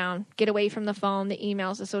calm down. Get away from the phone, the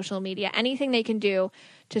emails, the social media, anything they can do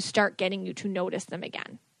to start getting you to notice them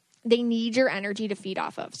again. They need your energy to feed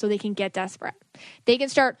off of so they can get desperate. They can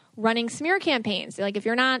start running smear campaigns. Like if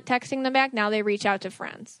you're not texting them back, now they reach out to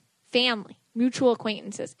friends, family, mutual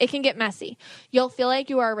acquaintances. It can get messy. You'll feel like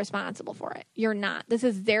you are responsible for it. You're not. This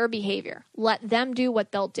is their behavior. Let them do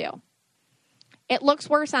what they'll do. It looks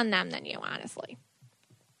worse on them than you, honestly.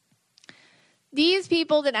 These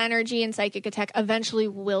people that energy and psychic attack eventually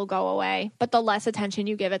will go away, but the less attention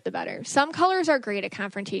you give it, the better. Some colors are great at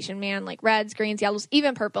confrontation, man, like reds, greens, yellows,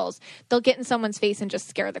 even purples. They'll get in someone's face and just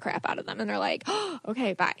scare the crap out of them, and they're like, oh,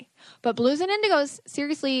 okay, bye. But blues and indigos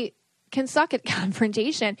seriously can suck at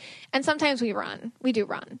confrontation, and sometimes we run. We do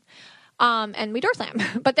run. And we door slam.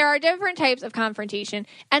 But there are different types of confrontation.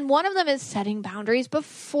 And one of them is setting boundaries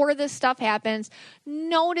before this stuff happens,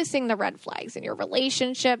 noticing the red flags in your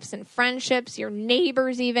relationships and friendships, your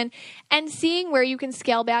neighbors even, and seeing where you can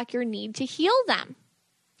scale back your need to heal them.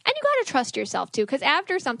 And you got to trust yourself too, because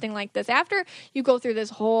after something like this, after you go through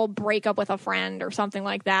this whole breakup with a friend or something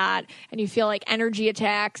like that, and you feel like energy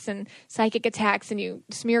attacks and psychic attacks and you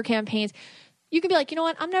smear campaigns, you can be like, you know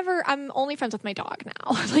what? I'm only friends with my dog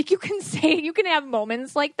now. Like you can have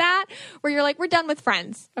moments like that where you're like, we're done with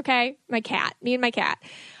friends. Okay. Me and my cat.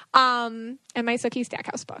 And my Sookie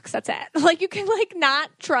Stackhouse books. That's it. Like you can like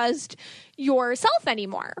not trust yourself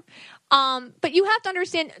anymore. But you have to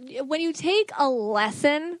understand when you take a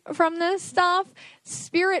lesson from this stuff,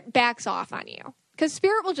 spirit backs off on you. Because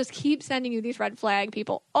spirit will just keep sending you these red flag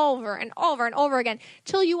people over and over and over again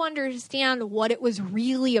till you understand what it was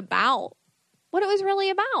really about.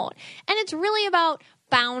 And it's really about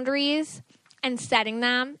boundaries and setting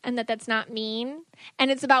them, and that's not mean. And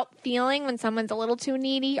it's about feeling when someone's a little too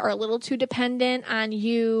needy or a little too dependent on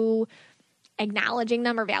you acknowledging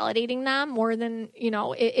them or validating them more than,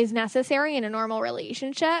 is necessary in a normal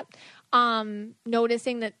relationship.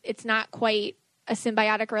 Noticing that it's not quite a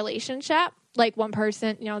symbiotic relationship. Like one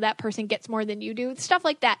person, that person gets more than you do, stuff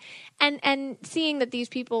like that. And seeing that these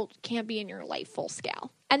people can't be in your life full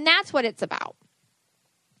scale. And that's what it's about.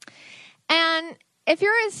 And if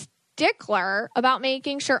you're a stickler about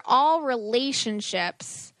making sure all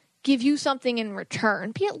relationships give you something in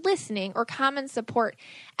return, be it listening or common support,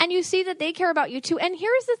 and you see that they care about you too. And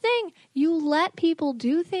here's the thing, you let people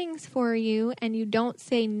do things for you and you don't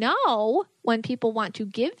say no when people want to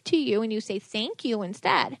give to you and you say thank you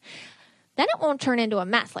instead. Then it won't turn into a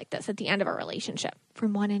mess like this at the end of a relationship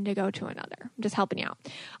from one indigo to another. I'm just helping you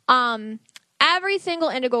out. Every single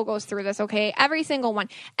indigo goes through this, okay? Every single one.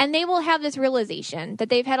 And they will have this realization that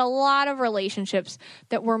they've had a lot of relationships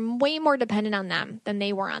that were way more dependent on them than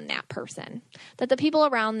they were on that person. That the people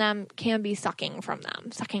around them can be sucking from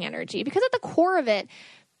them, sucking energy. Because at the core of it,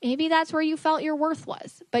 maybe that's where you felt your worth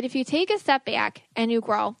was. But if you take a step back and you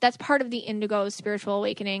grow, that's part of the indigo's spiritual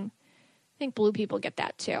awakening. I think blue people get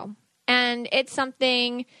that too. And it's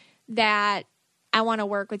something that I want to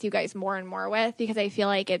work with you guys more and more with, because I feel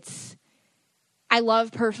like I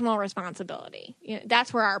love personal responsibility. You know,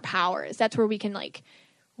 that's where our power is. That's where we can like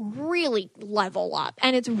really level up.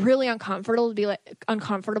 And it's really uncomfortable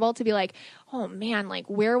to be like, oh man, like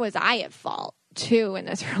where was I at fault too in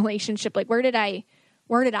this relationship? Like where did I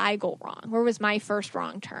go wrong? Where was my first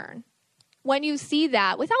wrong turn? When you see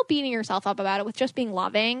that, without beating yourself up about it, with just being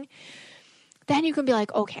loving, then you can be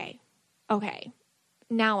like, okay,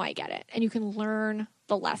 now I get it. And you can learn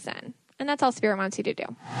the lesson. And that's all Spirit wants you to do.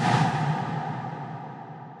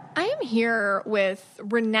 I am here with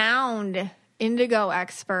renowned indigo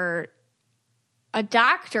expert, a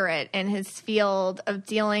doctorate in his field of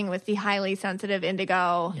dealing with the highly sensitive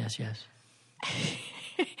indigo. Yes.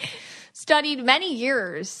 Studied many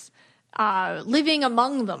years, living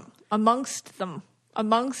amongst the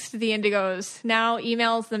indigos. Now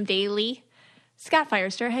emails them daily. Scott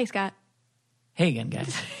Firester. Hey, Scott. Hey again,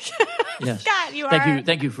 guys. Yes. Scott,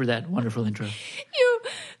 Thank you for that wonderful intro.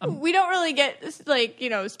 We don't really get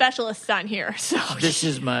specialists on here. So This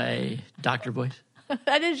is my doctor voice.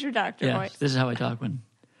 That is your doctor Yes, voice. this is how I talk when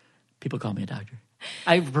people call me a doctor.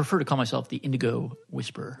 I prefer to call myself the indigo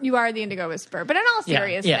whisperer. You are the indigo whisperer. But in all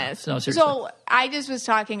seriousness, no, seriously. So I just was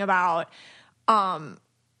talking about the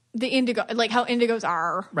indigo, like how indigos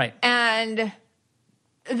are. Right. And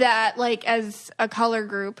that like as a color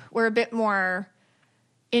group, we're a bit more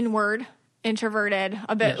inward, introverted,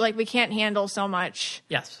 a bit like we can't handle so much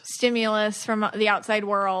stimulus from the outside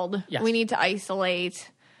world. Yes. We need to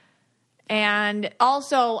isolate. And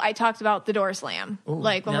also I talked about the door slam. Ooh,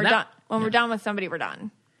 like when we're done with somebody, we're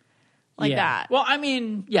done. Like that. Well, I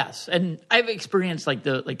mean, yes. And I've experienced I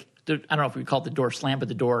don't know if we call it the door slam, but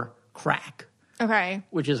the door crack. Okay.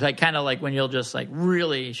 Which is like kind of like when you'll just like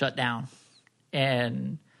really shut down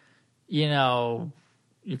and,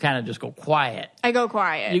 you kind of just go quiet. I go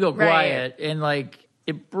quiet. You go quiet and like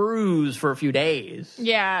it brews for a few days.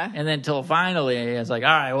 Yeah. And then till finally it's like, all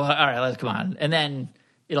right, let's come on. And then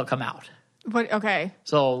it'll come out. What? Okay.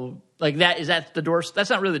 So like that's the door.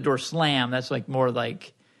 That's not really the door slam. That's like more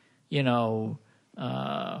like, what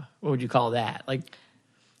would you call that? Like,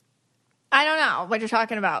 I don't know what you're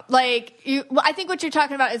talking about. Like I think what you're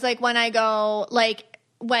talking about is like when I go, like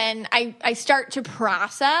when I start to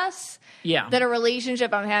process that a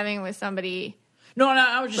relationship I'm having with somebody. No,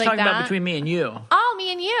 I was just like talking that. about between me and you. Oh,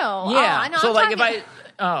 me and you. Yeah. Oh, no, so like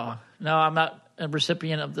I'm not a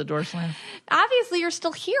recipient of the door slam. Obviously, you're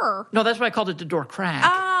still here. No, that's why I called it the door crack.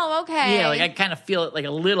 Oh, okay. Yeah, like I kind of feel it like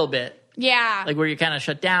a little bit. Yeah. Like where you kind of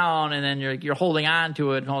shut down and then you're holding on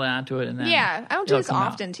to it and then yeah. I don't do this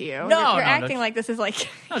often to you. No, you're acting like this is like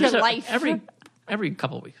your life. Every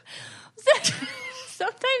couple of weeks.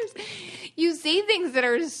 Sometimes you say things that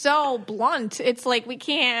are so blunt. It's like we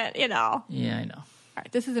can't, Yeah, I know. All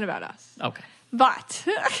right, this isn't about us. Okay. But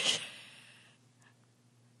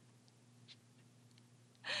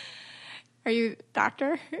are you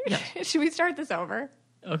doctor? Yes. Should we start this over?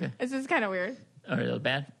 Okay. This is kind of weird. All right, that was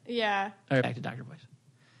bad? Yeah. All right, back to Dr. Voice.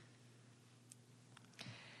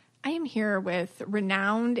 I am here with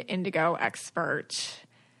renowned indigo expert,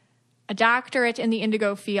 a doctorate in the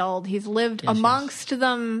indigo field. He's lived amongst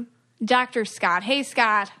them, Dr. Scott. Hey,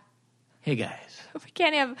 Scott. Hey, guys. We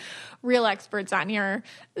can't have real experts on here,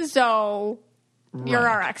 so you're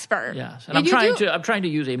our expert. Yes, and I'm trying to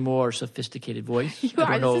use a more sophisticated voice. You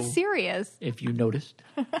are. This is serious. If you noticed.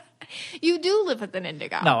 You do live with an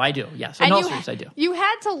indigo. No, I do. Yes, in all seriousness, I do. You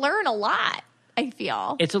had to learn a lot, I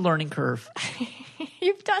feel. It's a learning curve.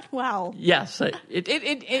 You've done well. Yes,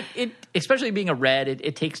 it especially being a red,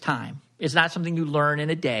 it takes time. It's not something you learn in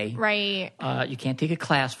a day. Right. You can't take a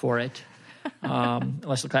class for it,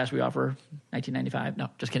 unless the class we offer, $19.95. No,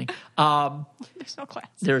 just kidding. There's no class.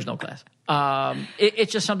 There's no class.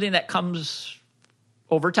 It's just something that comes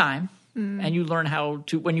over time, and you learn how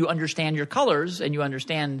to, when you understand your colors and you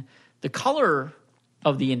understand the color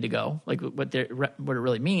of the indigo, like what it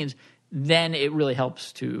really means, then it really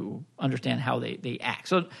helps to understand how they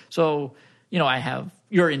act. So I have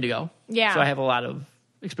your indigo. Yeah. So I have a lot of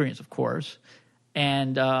experience, of course.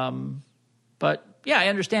 And, but yeah, I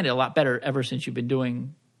understand it a lot better ever since you've been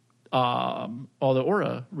doing all the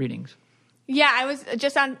aura readings. Yeah, I was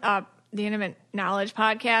just on the Intimate Knowledge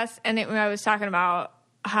podcast, and I was talking about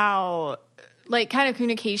how like kind of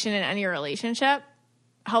communication in any relationship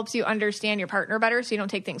helps you understand your partner better so you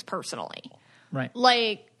don't take things personally. Right.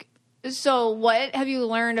 Like, so what have you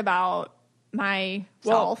learned about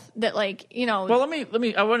myself that like, you know. Well, let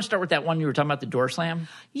me. I want to start with that one you were talking about, the door slam.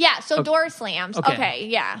 Yeah. So door slams. Okay.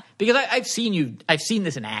 Yeah. Because I've seen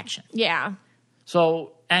this in action. Yeah.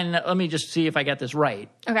 So, and let me just see if I got this right.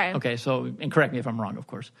 Okay. Okay. So, and correct me if I'm wrong, of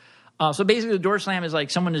course. So basically, the door slam is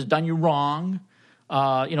like someone has done you wrong.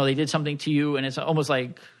 They did something to you, and it's almost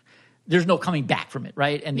like there's no coming back from it,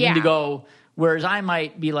 right? And the indigo. Whereas I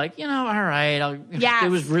might be like, all right,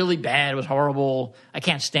 it was really bad. It was horrible. I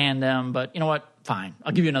can't stand them. But you know what? Fine.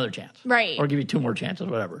 I'll give you another chance. Right. Or give you 2 more chances,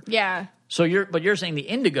 whatever. Yeah. So you're saying the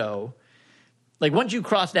indigo, like once you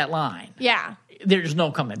cross that line, there's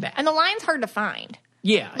no coming back. And the line's hard to find.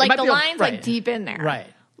 Yeah. Like the line's like deep in there. Right.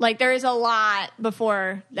 Like there is a lot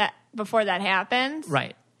before that happens.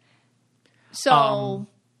 Right. So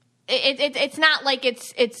it's not like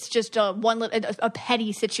it's just a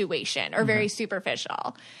petty situation or very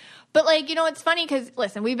superficial. But like, it's funny because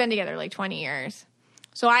listen, we've been together like 20 years.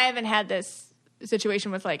 So I haven't had this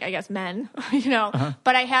situation with like, I guess men,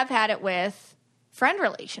 but I have had it with friend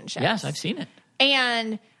relationships. Yes, I've seen it.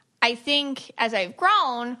 And I think as I've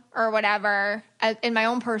grown or whatever, in my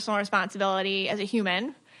own personal responsibility as a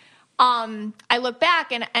human, I look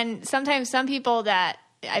back and sometimes some people that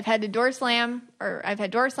I've had door slam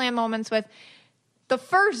moments with, the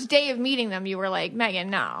first day of meeting them, you were like,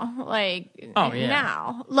 Megan, no. Like,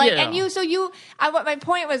 now. Like, and what my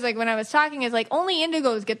point was, like, when I was talking is, like, only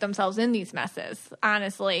indigos get themselves in these messes,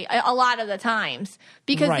 honestly, a lot of the times,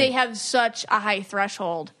 because they have such a high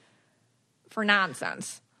threshold for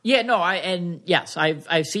nonsense. Yeah, no,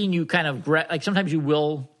 I've seen you kind of, like, sometimes you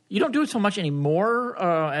don't do it so much anymore.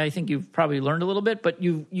 I think you've probably learned a little bit, but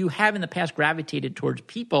you have in the past gravitated towards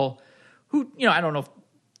people who, I don't know,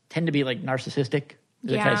 tend to be like narcissistic.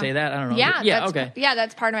 Can I say that? I don't know. Yeah. Okay. Yeah,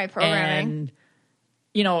 that's part of my programming.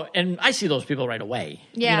 And, and I see those people right away.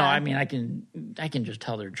 Yeah. I mean, I can just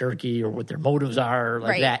tell they're jerky or what their motives are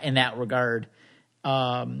like that in that regard.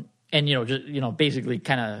 Basically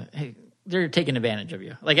kind of, hey, they're taking advantage of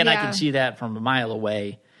you. Like, and I can see that from a mile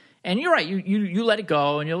away. And you're right. You let it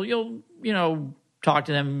go, and you'll talk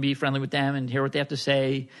to them and be friendly with them and hear what they have to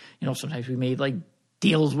say. Sometimes we made like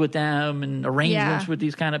deals with them and arrangements with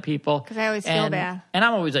these kind of people. Because I always feel bad. And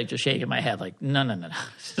I'm always like just shaking my head like, no.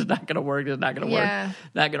 This is not going to work. This is not going to work.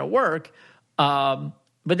 Not going to work. But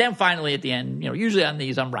then finally at the end, usually on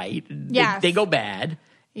these I'm right. They go bad.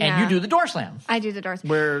 Yeah. And you do the door slam. I do the door slam.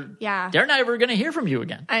 Where they're not ever going to hear from you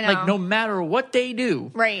again. I know. Like no matter what they do.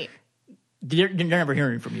 Right. They're never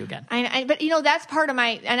hearing from you again. But that's part of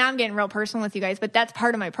my, and I'm getting real personal with you guys, but that's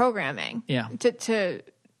part of my programming. Yeah.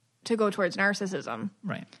 To go towards narcissism.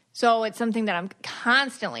 Right. So it's something that I'm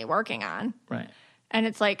constantly working on. Right. And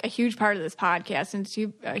it's like a huge part of this podcast, and it's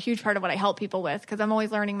a huge part of what I help people with because I'm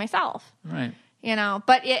always learning myself. Right.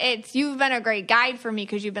 But you've been a great guide for me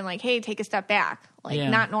because you've been like, hey, take a step back. Like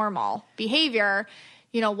not normal behavior.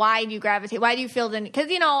 Why do you gravitate? Why do you feel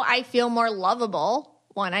because, I feel more lovable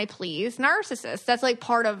when I please narcissists. That's like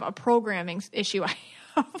part of a programming issue I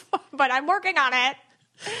have, but I'm working on it.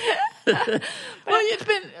 Well, it's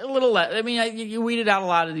been a little less. I mean, you weeded out a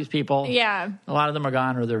lot of these people. Yeah. A lot of them are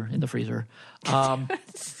gone or they're in the freezer.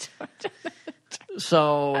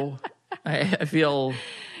 So I feel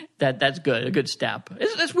that's good, a good step.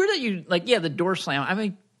 It's weird that you, the door slam. I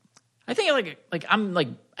mean, I think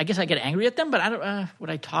I guess I get angry at them, but I don't. Would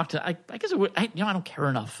I talk to? I guess I don't care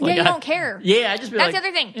enough. You don't care. Yeah, I just. That's the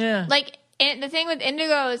other thing. Yeah. And the thing with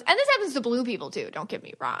indigos, and this happens to blue people too. Don't get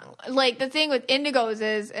me wrong. Like the thing with indigos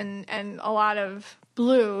is, and a lot of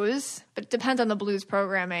blues, but it depends on the blues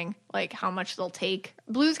programming, like how much they'll take.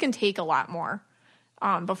 Blues can take a lot more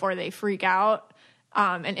before they freak out,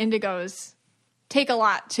 and indigos take a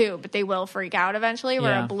lot too, but they will freak out eventually,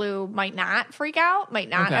 where a blue might not freak out, might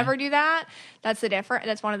not ever do that. That's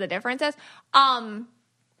one of the differences. The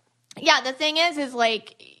thing is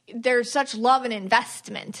like there's such love and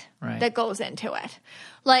investment that goes into it.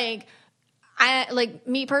 Like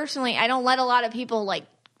me personally, I don't let a lot of people like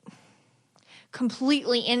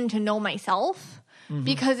completely in to know myself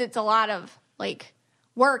because it's a lot of like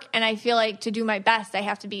work, and I feel like to do my best, I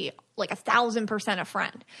have to be like 1,000% a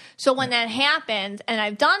friend. So when that happens, and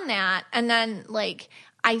I've done that, and then like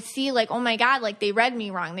I see like, oh my God, like they read me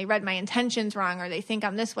wrong. They read my intentions wrong, or they think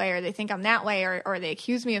I'm this way, or they think I'm that way, or they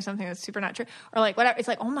accuse me of something that's super not true, or like whatever. It's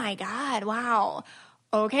like, oh my God, wow.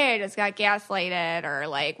 okay, I just got gaslighted or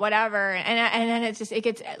like whatever. And then it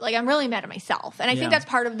gets like, I'm really mad at myself. And I think that's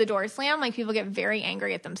part of the door slam. Like people get very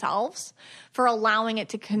angry at themselves for allowing it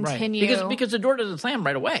to continue. Right. Because the door doesn't slam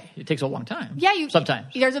right away. It takes a long time. Yeah. Sometimes.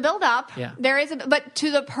 There's a build up. Yeah. There is, but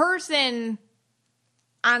to the person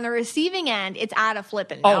on the receiving end, it's out of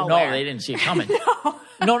flipping nowhere. Oh, no, they didn't see it coming.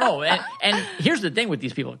 No. And here's the thing with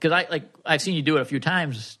these people, because I've seen you do it a few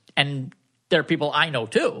times, and they're people I know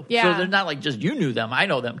too. Yeah. So they're not like just you knew them. I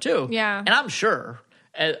know them too. Yeah. And I'm sure,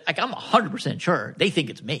 I'm 100% sure they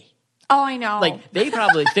think it's me. Oh, I know. Like, they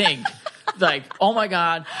probably think, like, oh my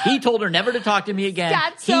God, he told her never to talk to me again.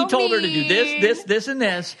 That's so he told her to do mean. this, and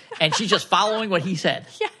this, and she's just following what he said.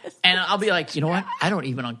 Yes. And I'll be like, you know what? I don't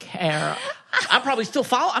even care. I'm probably still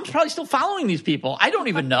following these people. I don't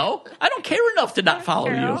even know. I don't care enough to not follow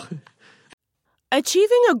you.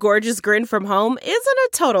 Achieving a gorgeous grin from home isn't a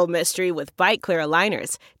total mystery with Bite Clear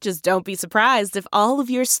aligners. Just don't be surprised if all of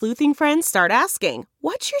your sleuthing friends start asking,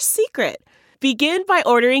 what's your secret? Begin by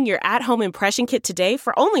ordering your at-home impression kit today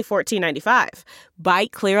for only $14.95.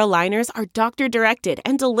 Bite Clear aligners are doctor-directed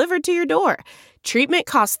and delivered to your door. Treatment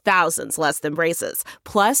costs thousands less than braces.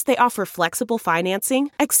 Plus, they offer flexible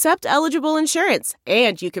financing, accept eligible insurance,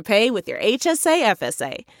 and you can pay with your HSA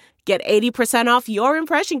FSA. Get 80% off your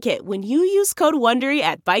impression kit when you use code WONDERY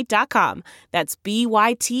at Byte.com. That's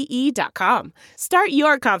BYTE.com. Start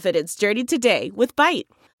your confidence journey today with Byte.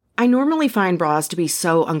 I normally find bras to be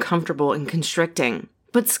so uncomfortable and constricting,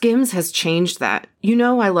 but Skims has changed that. You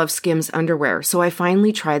know I love Skims underwear, so I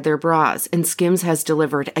finally tried their bras, and Skims has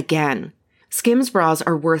delivered again. Skims bras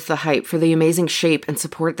are worth the hype for the amazing shape and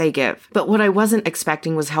support they give, but what I wasn't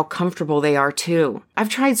expecting was how comfortable they are too. I've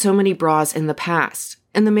tried so many bras in the past,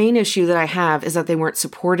 and the main issue that I have is that they weren't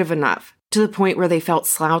supportive enough, to the point where they felt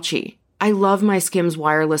slouchy. I love my Skims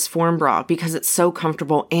wireless form bra because it's so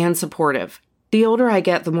comfortable and supportive. The older I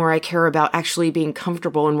get, the more I care about actually being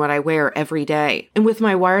comfortable in what I wear every day. And with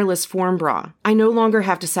my wireless form bra, I no longer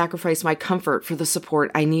have to sacrifice my comfort for the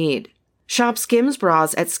support I need. Shop Skims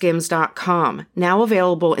bras at skims.com, now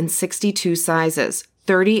available in 62 sizes,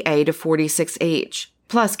 30A to 46H.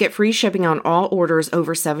 Plus, get free shipping on all orders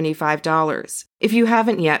over $75. If you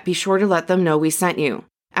haven't yet, be sure to let them know we sent you.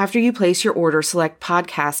 After you place your order, select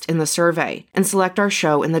podcast in the survey and select our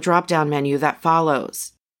show in the drop-down menu that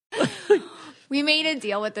follows. We made a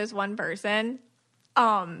deal with this one person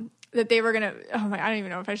that they were going to, I don't even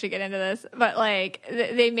know if I should get into this, but like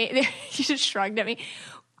they she just shrugged at me.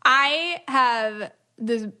 I have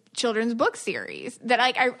this children's book series that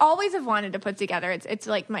like I always have wanted to put together. It's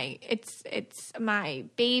like it's my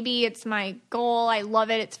baby. It's my goal. I love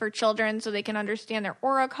it. It's for children so they can understand their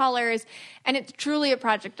aura colors. And it's truly a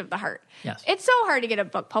project of the heart. Yes. It's so hard to get a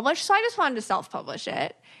book published. So I just wanted to self-publish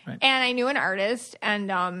it. Right. And I knew an artist,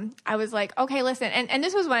 and I was like, okay, listen. And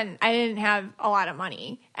this was when I didn't have a lot of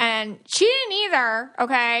money, and she didn't either.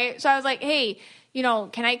 Okay. So I was like, hey,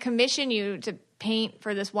 can I commission you to paint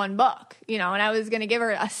for this one book? And I was going to give her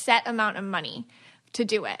a set amount of money to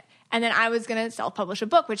do it. And then I was going to self-publish a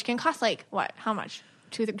book, which can cost like, what? How much?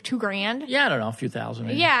 $2,000? Yeah, I don't know, a few thousand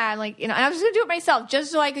maybe. Yeah, and I was just going to do it myself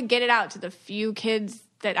just so I could get it out to the few kids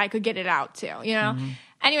that I could get it out to, Mm-hmm.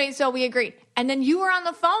 Anyway, so we agreed. And then you were on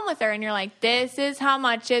the phone with her, and you're like, this is how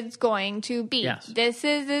much it's going to be. Yes. This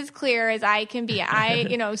is as clear as I can be.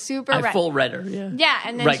 Super I red. full read her, yeah. Yeah,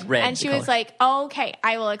 and then she was color. like, okay,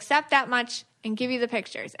 I will accept that much and give you the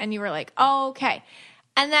pictures. And you were like, okay.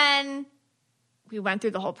 And then we went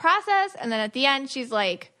through the whole process, and then at the end, she's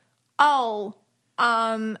like,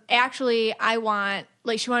 actually, I want,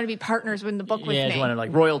 like, she wanted to be partners in the book with me. Yeah, she wanted,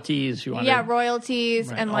 like, royalties. Royalties.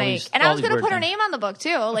 Right, And, and I was going to put her name on the book,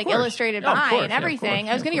 too, like, illustrated by and everything.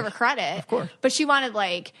 I was going to give her credit. Of course. But she wanted,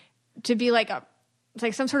 like, to be, like,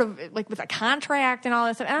 some sort of, like, with a contract and all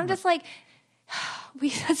this stuff. And I'm just like,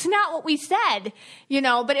 that's not what we said,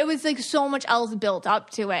 but it was, like, so much else built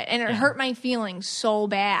up to it. And it hurt my feelings so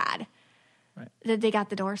bad that they got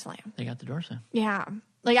the door slam. They got the door slam. Yeah.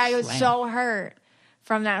 Like, I was so hurt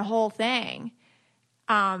from that whole thing.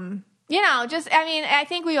 I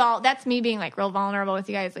think that's me being like real vulnerable with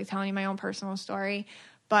you guys, like telling you my own personal story.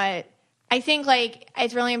 But I think like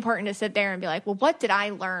it's really important to sit there and be like, well, what did I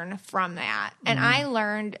learn from that? And I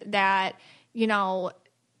learned that,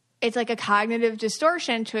 it's like a cognitive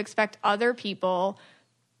distortion to expect other people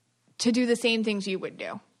to do the same things you would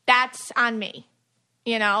do. That's on me.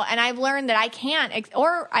 And I've learned that I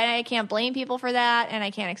can't blame people for that, and I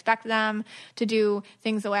can't expect them to do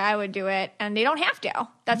things the way I would do it, and they don't have to.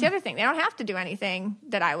 That's the other thing. They don't have to do anything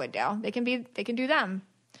that I would do. They can do them.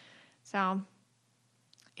 So,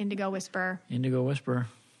 Indigo Whisperer. Indigo Whisperer.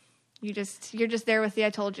 You're just there with the I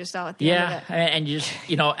told you so at the end of it. And you just,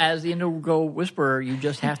 as the Indigo Whisperer, you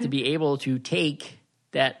just have to be able to take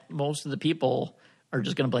that most of the people are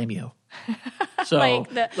just going to blame you. So,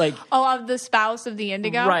 of the spouse of the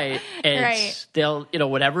Indigo? Right. They'll,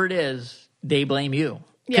 whatever it is, they blame you.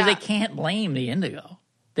 Because they can't blame the Indigo.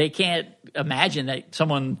 They can't imagine that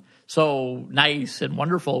someone so nice and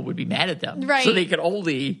wonderful would be mad at them. Right. So they could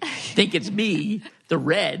only think it's me, the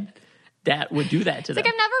red, that would do that to them. It's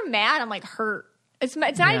like I'm never mad. I'm like hurt. It's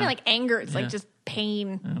not even like anger. It's like just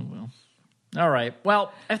pain. Oh, well. All right.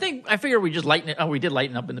 Well, I figure we just lighten it. Oh, we did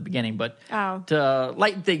lighten up in the beginning, but to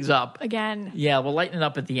lighten things up again. Yeah, we'll lighten it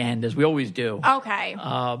up at the end as we always do. Okay.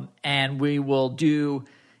 And we will do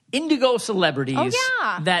Indigo celebrities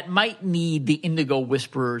that might need the Indigo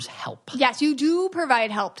Whisperer's help. Yes, you do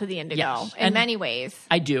provide help to the Indigo in many ways.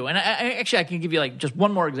 I do. And I can give you just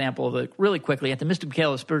one more example of it really quickly. At the Mystic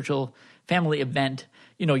Michaela Spiritual Family event,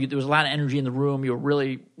 there was a lot of energy in the room. You were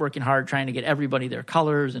really working hard trying to get everybody their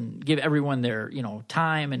colors and give everyone their,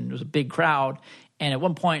 time. And it was a big crowd. And at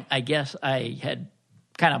one point, I guess I had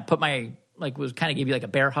kind of put gave you like a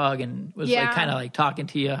bear hug and was talking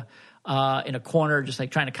to you. In a corner, just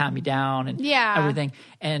trying to calm me down and everything.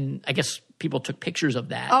 And I guess people took pictures of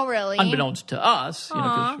that. Oh, really? Unbeknownst to us,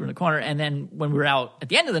 because we're in the corner. And then when we were out at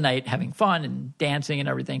the end of the night having fun and dancing and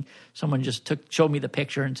everything, someone just showed me the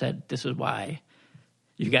picture and said, "This is why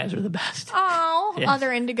you guys are the best." Oh, other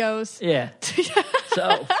Indigos. Yeah.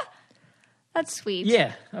 So that's sweet.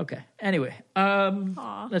 Yeah. Okay. Anyway,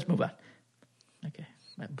 let's move on. Okay,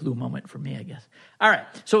 that blue moment for me, I guess. All right.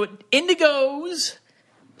 So Indigos.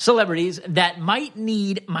 Celebrities that might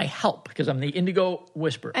need my help because I'm the Indigo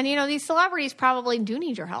Whisperer. And, these celebrities probably do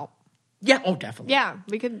need your help. Yeah, definitely. Yeah,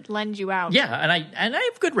 we could lend you out. Yeah, and I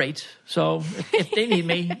have good rates. So if they need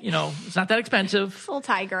me, it's not that expensive. Full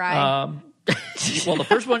tiger eye. The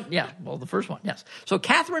first one, yes. So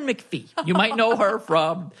Catherine McPhee, you might know her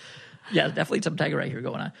from... Yeah, definitely some tiger right here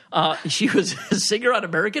going on. She was a singer on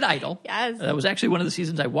American Idol. Yes. That was actually one of the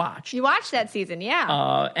seasons I watched. You watched that season,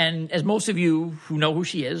 yeah. And as most of you who know who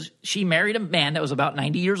she is, she married a man that was about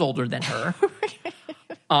 90 years older than her.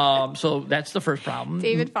 So that's the first problem.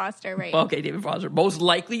 David Foster, right. Okay, David Foster. Most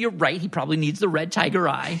likely you're right. He probably needs the red tiger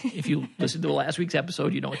eye. If you listen to last week's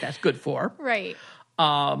episode, you know what that's good for. Right.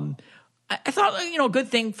 I thought, a good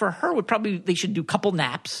thing for her would probably, they should do couple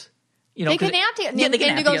naps. They can nap together. Yeah, they can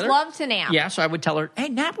nap together. Indigos love to nap. Yeah, so I would tell her, hey,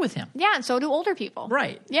 nap with him. Yeah, and so do older people.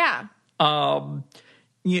 Right. Yeah.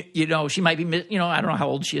 She might be, I don't know how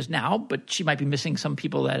old she is now, but she might be missing some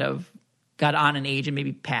people that have got on in age and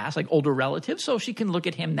maybe passed, like older relatives. So she can look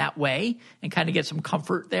at him that way and kind of get some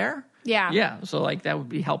comfort there. Yeah. Yeah, so that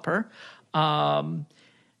would help her.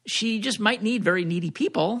 She just might need very needy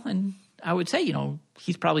people. And I would say,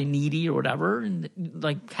 he's probably needy or whatever, and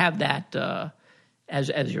have that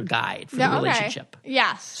as your guide for the relationship.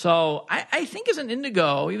 Yes. So I think as an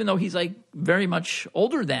Indigo, even though he's very much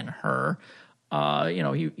older than her,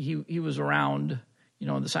 he was around,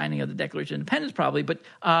 the signing of the Declaration of Independence probably. But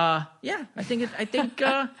I think I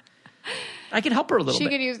could help her a little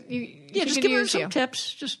bit. Just give her some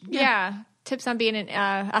tips. Tips on being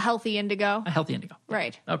a healthy Indigo. A healthy Indigo.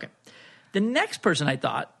 Right. Okay. The next person I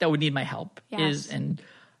thought that would need my help is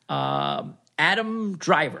Adam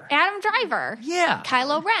Driver. Adam Driver. Yeah.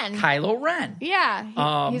 Kylo Ren.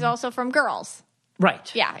 Yeah. He's also from Girls.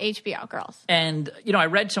 Right. Yeah, HBO Girls. And, I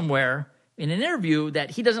read somewhere in an interview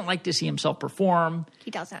that he doesn't like to see himself perform.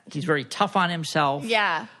 He doesn't. He's very tough on himself.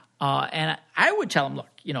 Yeah. And I would tell him, look,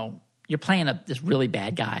 you're playing this really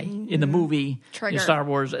bad guy in the movie, in Star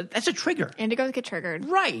Wars. That's a trigger. Indigos get triggered.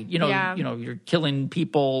 Right. You're killing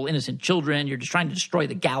people, innocent children. You're just trying to destroy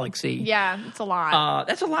the galaxy. Yeah, it's a lot.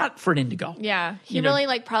 That's a lot for an Indigo. Yeah. He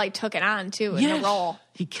really probably took it on too in the role.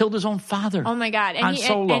 He killed his own father. Oh my God. And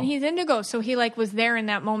and he's Indigo, so he was there in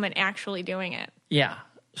that moment actually doing it. Yeah.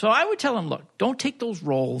 So I would tell him, look, don't take those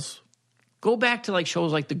roles. Go back to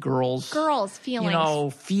shows like The Girls.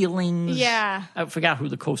 Feelings. Feelings. Yeah. I forgot who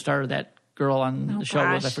the co-star of that girl on the show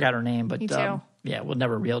was. I forgot her name. But me too. We'll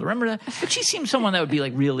never be able to remember that. But she seems someone that would be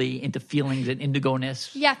really into feelings and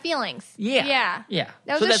indigo-ness. Yeah, feelings. Yeah.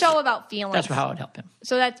 That was a show about feelings. That's how it would help him.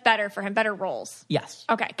 So that's better for him. Better roles. Yes.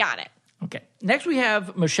 Okay, got it. Okay. Next we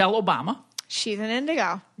have Michelle Obama. She's an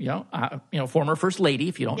Indigo. Former First Lady,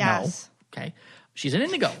 if you don't know. Okay. She's an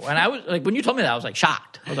Indigo. And I was when you told me that, I was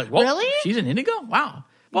shocked. I was like, whoa, really? She's an Indigo? Wow.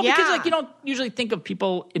 Well, because you don't usually think of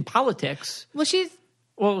people in politics. Well, she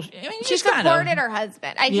supported her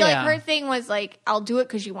husband. I feel like her thing was I'll do it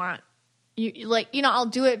because you want I'll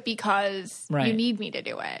do it because you need me to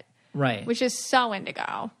do it. Right. Which is so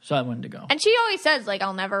Indigo. So I'm Indigo. And she always says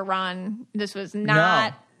I'll never run. This was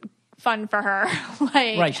not fun for her.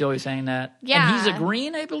 Like, right, she's always saying that. Yeah. And he's a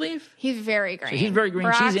green, I believe? He's very green. So he's very green.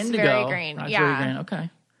 Brock's she's indigo. very green. Brock's yeah. very green. Okay.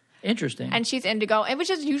 Interesting. And she's indigo, which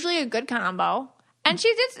is usually a good combo. And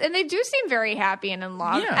and they do seem very happy and in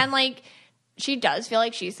love. Yeah. And like, she does feel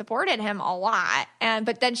like she supported him a lot.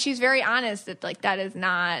 But then she's very honest that like that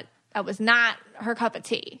was not her cup of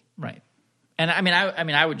tea. Right. And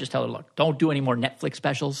I would just tell her, look, don't do any more Netflix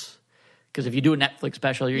specials. Because if you do a Netflix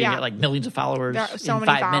special, you're going to get like millions of followers There are so in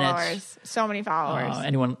many 5 followers. minutes. So many followers.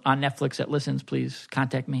 Anyone on Netflix that listens, please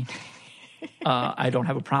contact me. I don't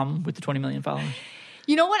have a problem with the 20 million followers.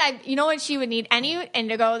 You know what she would need? Any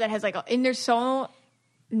indigo that has like, and there's so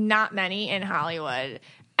not many in Hollywood.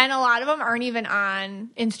 And a lot of them aren't even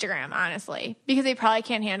on Instagram, honestly, because they probably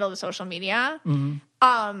can't handle the social media.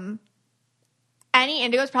 Mm-hmm. Any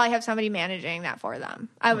indigos probably have somebody managing that for them,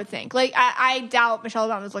 I would think. Like, I doubt Michelle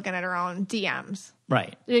Obama's looking at her own DMs.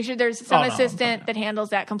 Right. There's some assistant that handles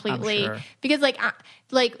that completely. I'm sure. Because, like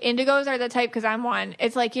indigos are the type, because I'm one,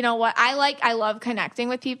 it's like, you know what? I love connecting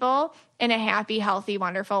with people in a happy, healthy,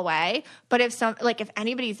 wonderful way. But if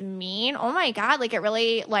anybody's mean, oh my God, like, it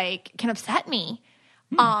really, like, can upset me.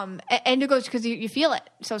 Indigos, because you feel it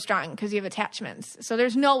so strong because you have attachments. So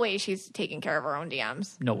there's no way she's taking care of her own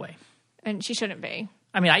DMs. No way. And she shouldn't be.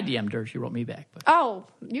 I mean, I DM'd her. She wrote me back. But. Oh,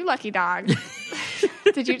 you lucky dog.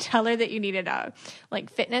 Did you tell her that you needed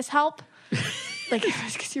fitness help? Like,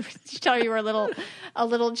 because you tell her you were a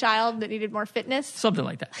little child that needed more fitness? Something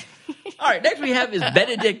like that. All right, next we have is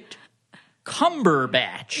Benedict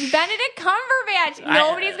Cumberbatch. Benedict Cumberbatch.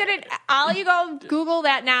 Nobody's going to... All you go Google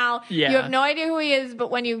that now. Yeah. You have no idea who he is, but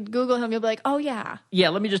when you Google him, you'll be like, oh, yeah. Yeah,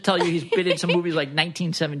 let me just tell you, he's been in some movies like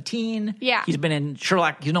 1917. Yeah. He's been in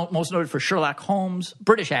Sherlock. He's most noted for Sherlock Holmes,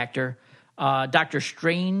 British actor, Doctor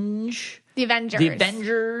Strange. The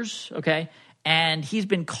Avengers. Okay. And he's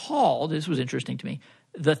been called, this was interesting to me,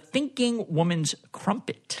 the thinking woman's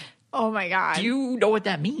crumpet. Oh, my God. Do you know what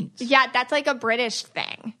that means? Yeah, that's like a British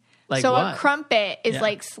thing. Like so what? A crumpet is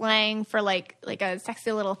like slang for like a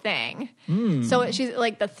sexy little thing. So she's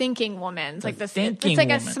like the thinking woman's like it's like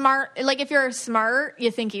woman. a smart, like if you're smart,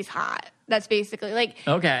 you think he's hot. That's basically like,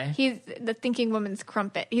 okay. He's the thinking woman's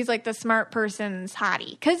crumpet. He's like the smart person's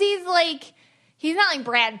hottie. Cause he's not like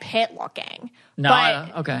Brad Pitt looking. No,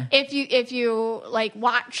 but okay. If you like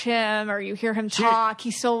watch him or you hear him talk,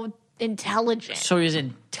 he's so intelligent. So his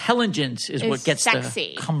intelligence is what gets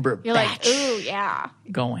sexy. The Cumberbatch. You're like, ooh, yeah.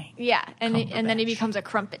 Going. Yeah, and then he becomes a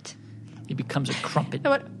crumpet. He becomes a crumpet.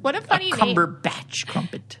 What a funny name. Cumberbatch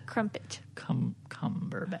crumpet. Crumpet.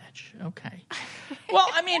 Cumberbatch. Okay. Well,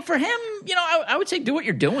 I mean, for him, I would say do what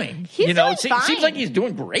you're doing. He's doing it fine. seems like he's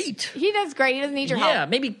doing great. He does great. He doesn't need your help. Yeah,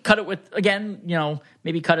 maybe cut it with, again,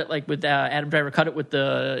 maybe cut it like with Adam Driver, cut it with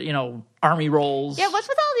the, army roles. Yeah, what's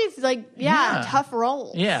with all these, tough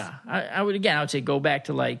roles? Yeah. I would say go back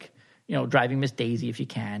to, Driving Miss Daisy if you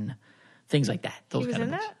can. Things like that. Those he was kind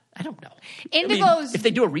in of that? I don't know. Indigos, if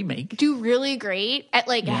they do a remake, do really great at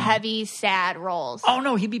heavy, sad roles. Oh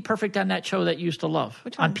no, he'd be perfect on that show that you used to love.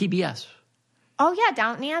 Which one? On PBS. Oh yeah,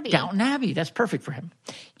 Downton Abbey. Downton Abbey, that's perfect for him.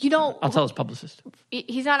 I'll tell his publicist.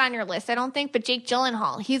 He's not on your list, I don't think. But Jake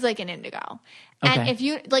Gyllenhaal, he's like an indigo. And if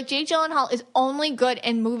you Jake Gyllenhaal is only good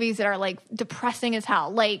in movies that are like depressing as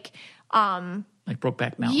hell, like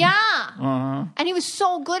Brokeback Mountain. Yeah, and he was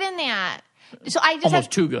so good in that. So I just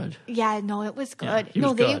almost too good. Yeah, no, it was good. Yeah,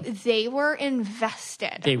 was good. They were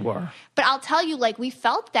invested. They were. But I'll tell you, we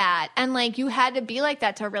felt that, and you had to be like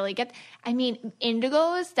that to really get. I mean,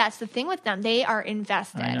 indigos. That's the thing with them; they are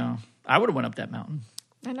invested. I know. I would have went up that mountain.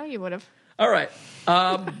 I know you would have. All right.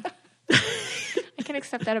 I can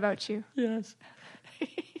accept that about you. Yes.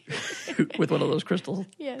 With one of those crystal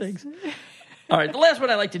things. All right. The last one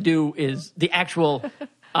I like to do is the actual.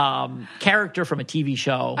 Character from a TV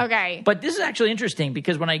show. Okay. But this is actually interesting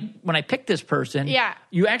because when I picked this person,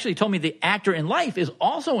 you actually told me the actor in life is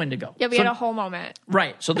also indigo. Yeah, we had a whole moment.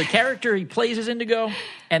 Right. So the character he plays is indigo,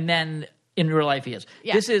 and then in real life he is.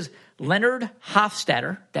 Yeah. This is Leonard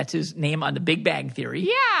Hofstadter. That's his name on The Big Bang Theory.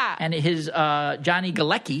 Yeah. And his Johnny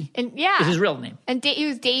Galecki is his real name. And he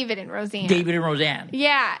was David in Roseanne. David in Roseanne.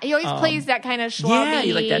 Yeah. He always plays that kind of schlubby. Yeah,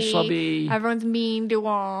 you like that schlubby. Everyone's mean to him.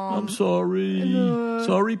 I'm sorry.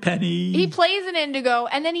 Sorry, Penny. He plays an indigo,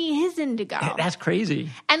 and then he is indigo. That's crazy.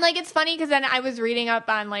 And, it's funny because then I was reading up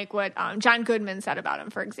on, what John Goodman said about him,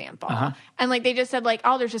 for example. And, they just said,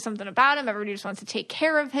 there's just something about him. Everybody just wants to take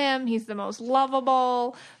care of him. He's the most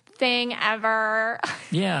lovable thing ever.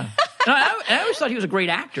 Yeah. No, I always thought he was a great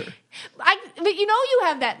actor. But you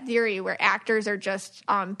have that theory where actors are just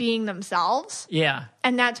being themselves. Yeah.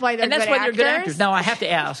 And that's why they're good actors. Now, I have to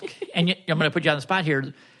ask, and I'm going to put you on the spot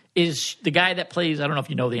here. is the guy that plays, I don't know if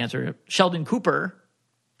you know the answer, Sheldon Cooper.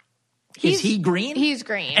 Is he green? He's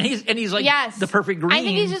green. And he's like the perfect green. I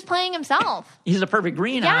think he's just playing himself. He's the perfect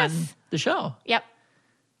green on the show. Yep.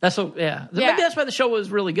 Maybe that's why the show was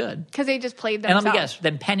really good. Because they just played themselves. And let me guess,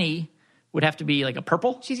 then Penny would have to be like a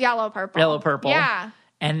purple? She's yellow purple. Yellow purple. Yeah.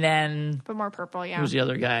 And then... But more purple, yeah. Who's the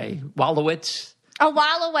other guy? Wallowitz. Oh,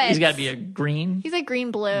 Wallowitz. He's got to be a green. He's like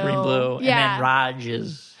green-blue. Green-blue. Yeah. And then Raj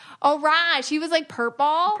is... Oh, Raj. He was like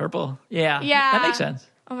purple. Purple. Yeah. Yeah. That makes sense.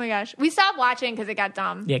 Oh my gosh. We stopped watching because it got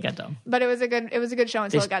dumb. Yeah, it got dumb. But it was a good show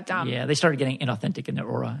until it got dumb. Yeah, they started getting inauthentic in their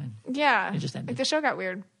aura. And yeah. It just ended. Like the show got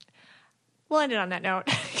weird. We'll end it on that note.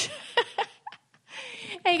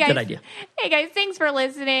 Hey guys. Good idea. Hey guys, thanks for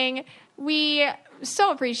listening. We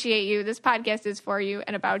so appreciate you. This podcast is for you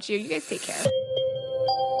and about you. You guys take care.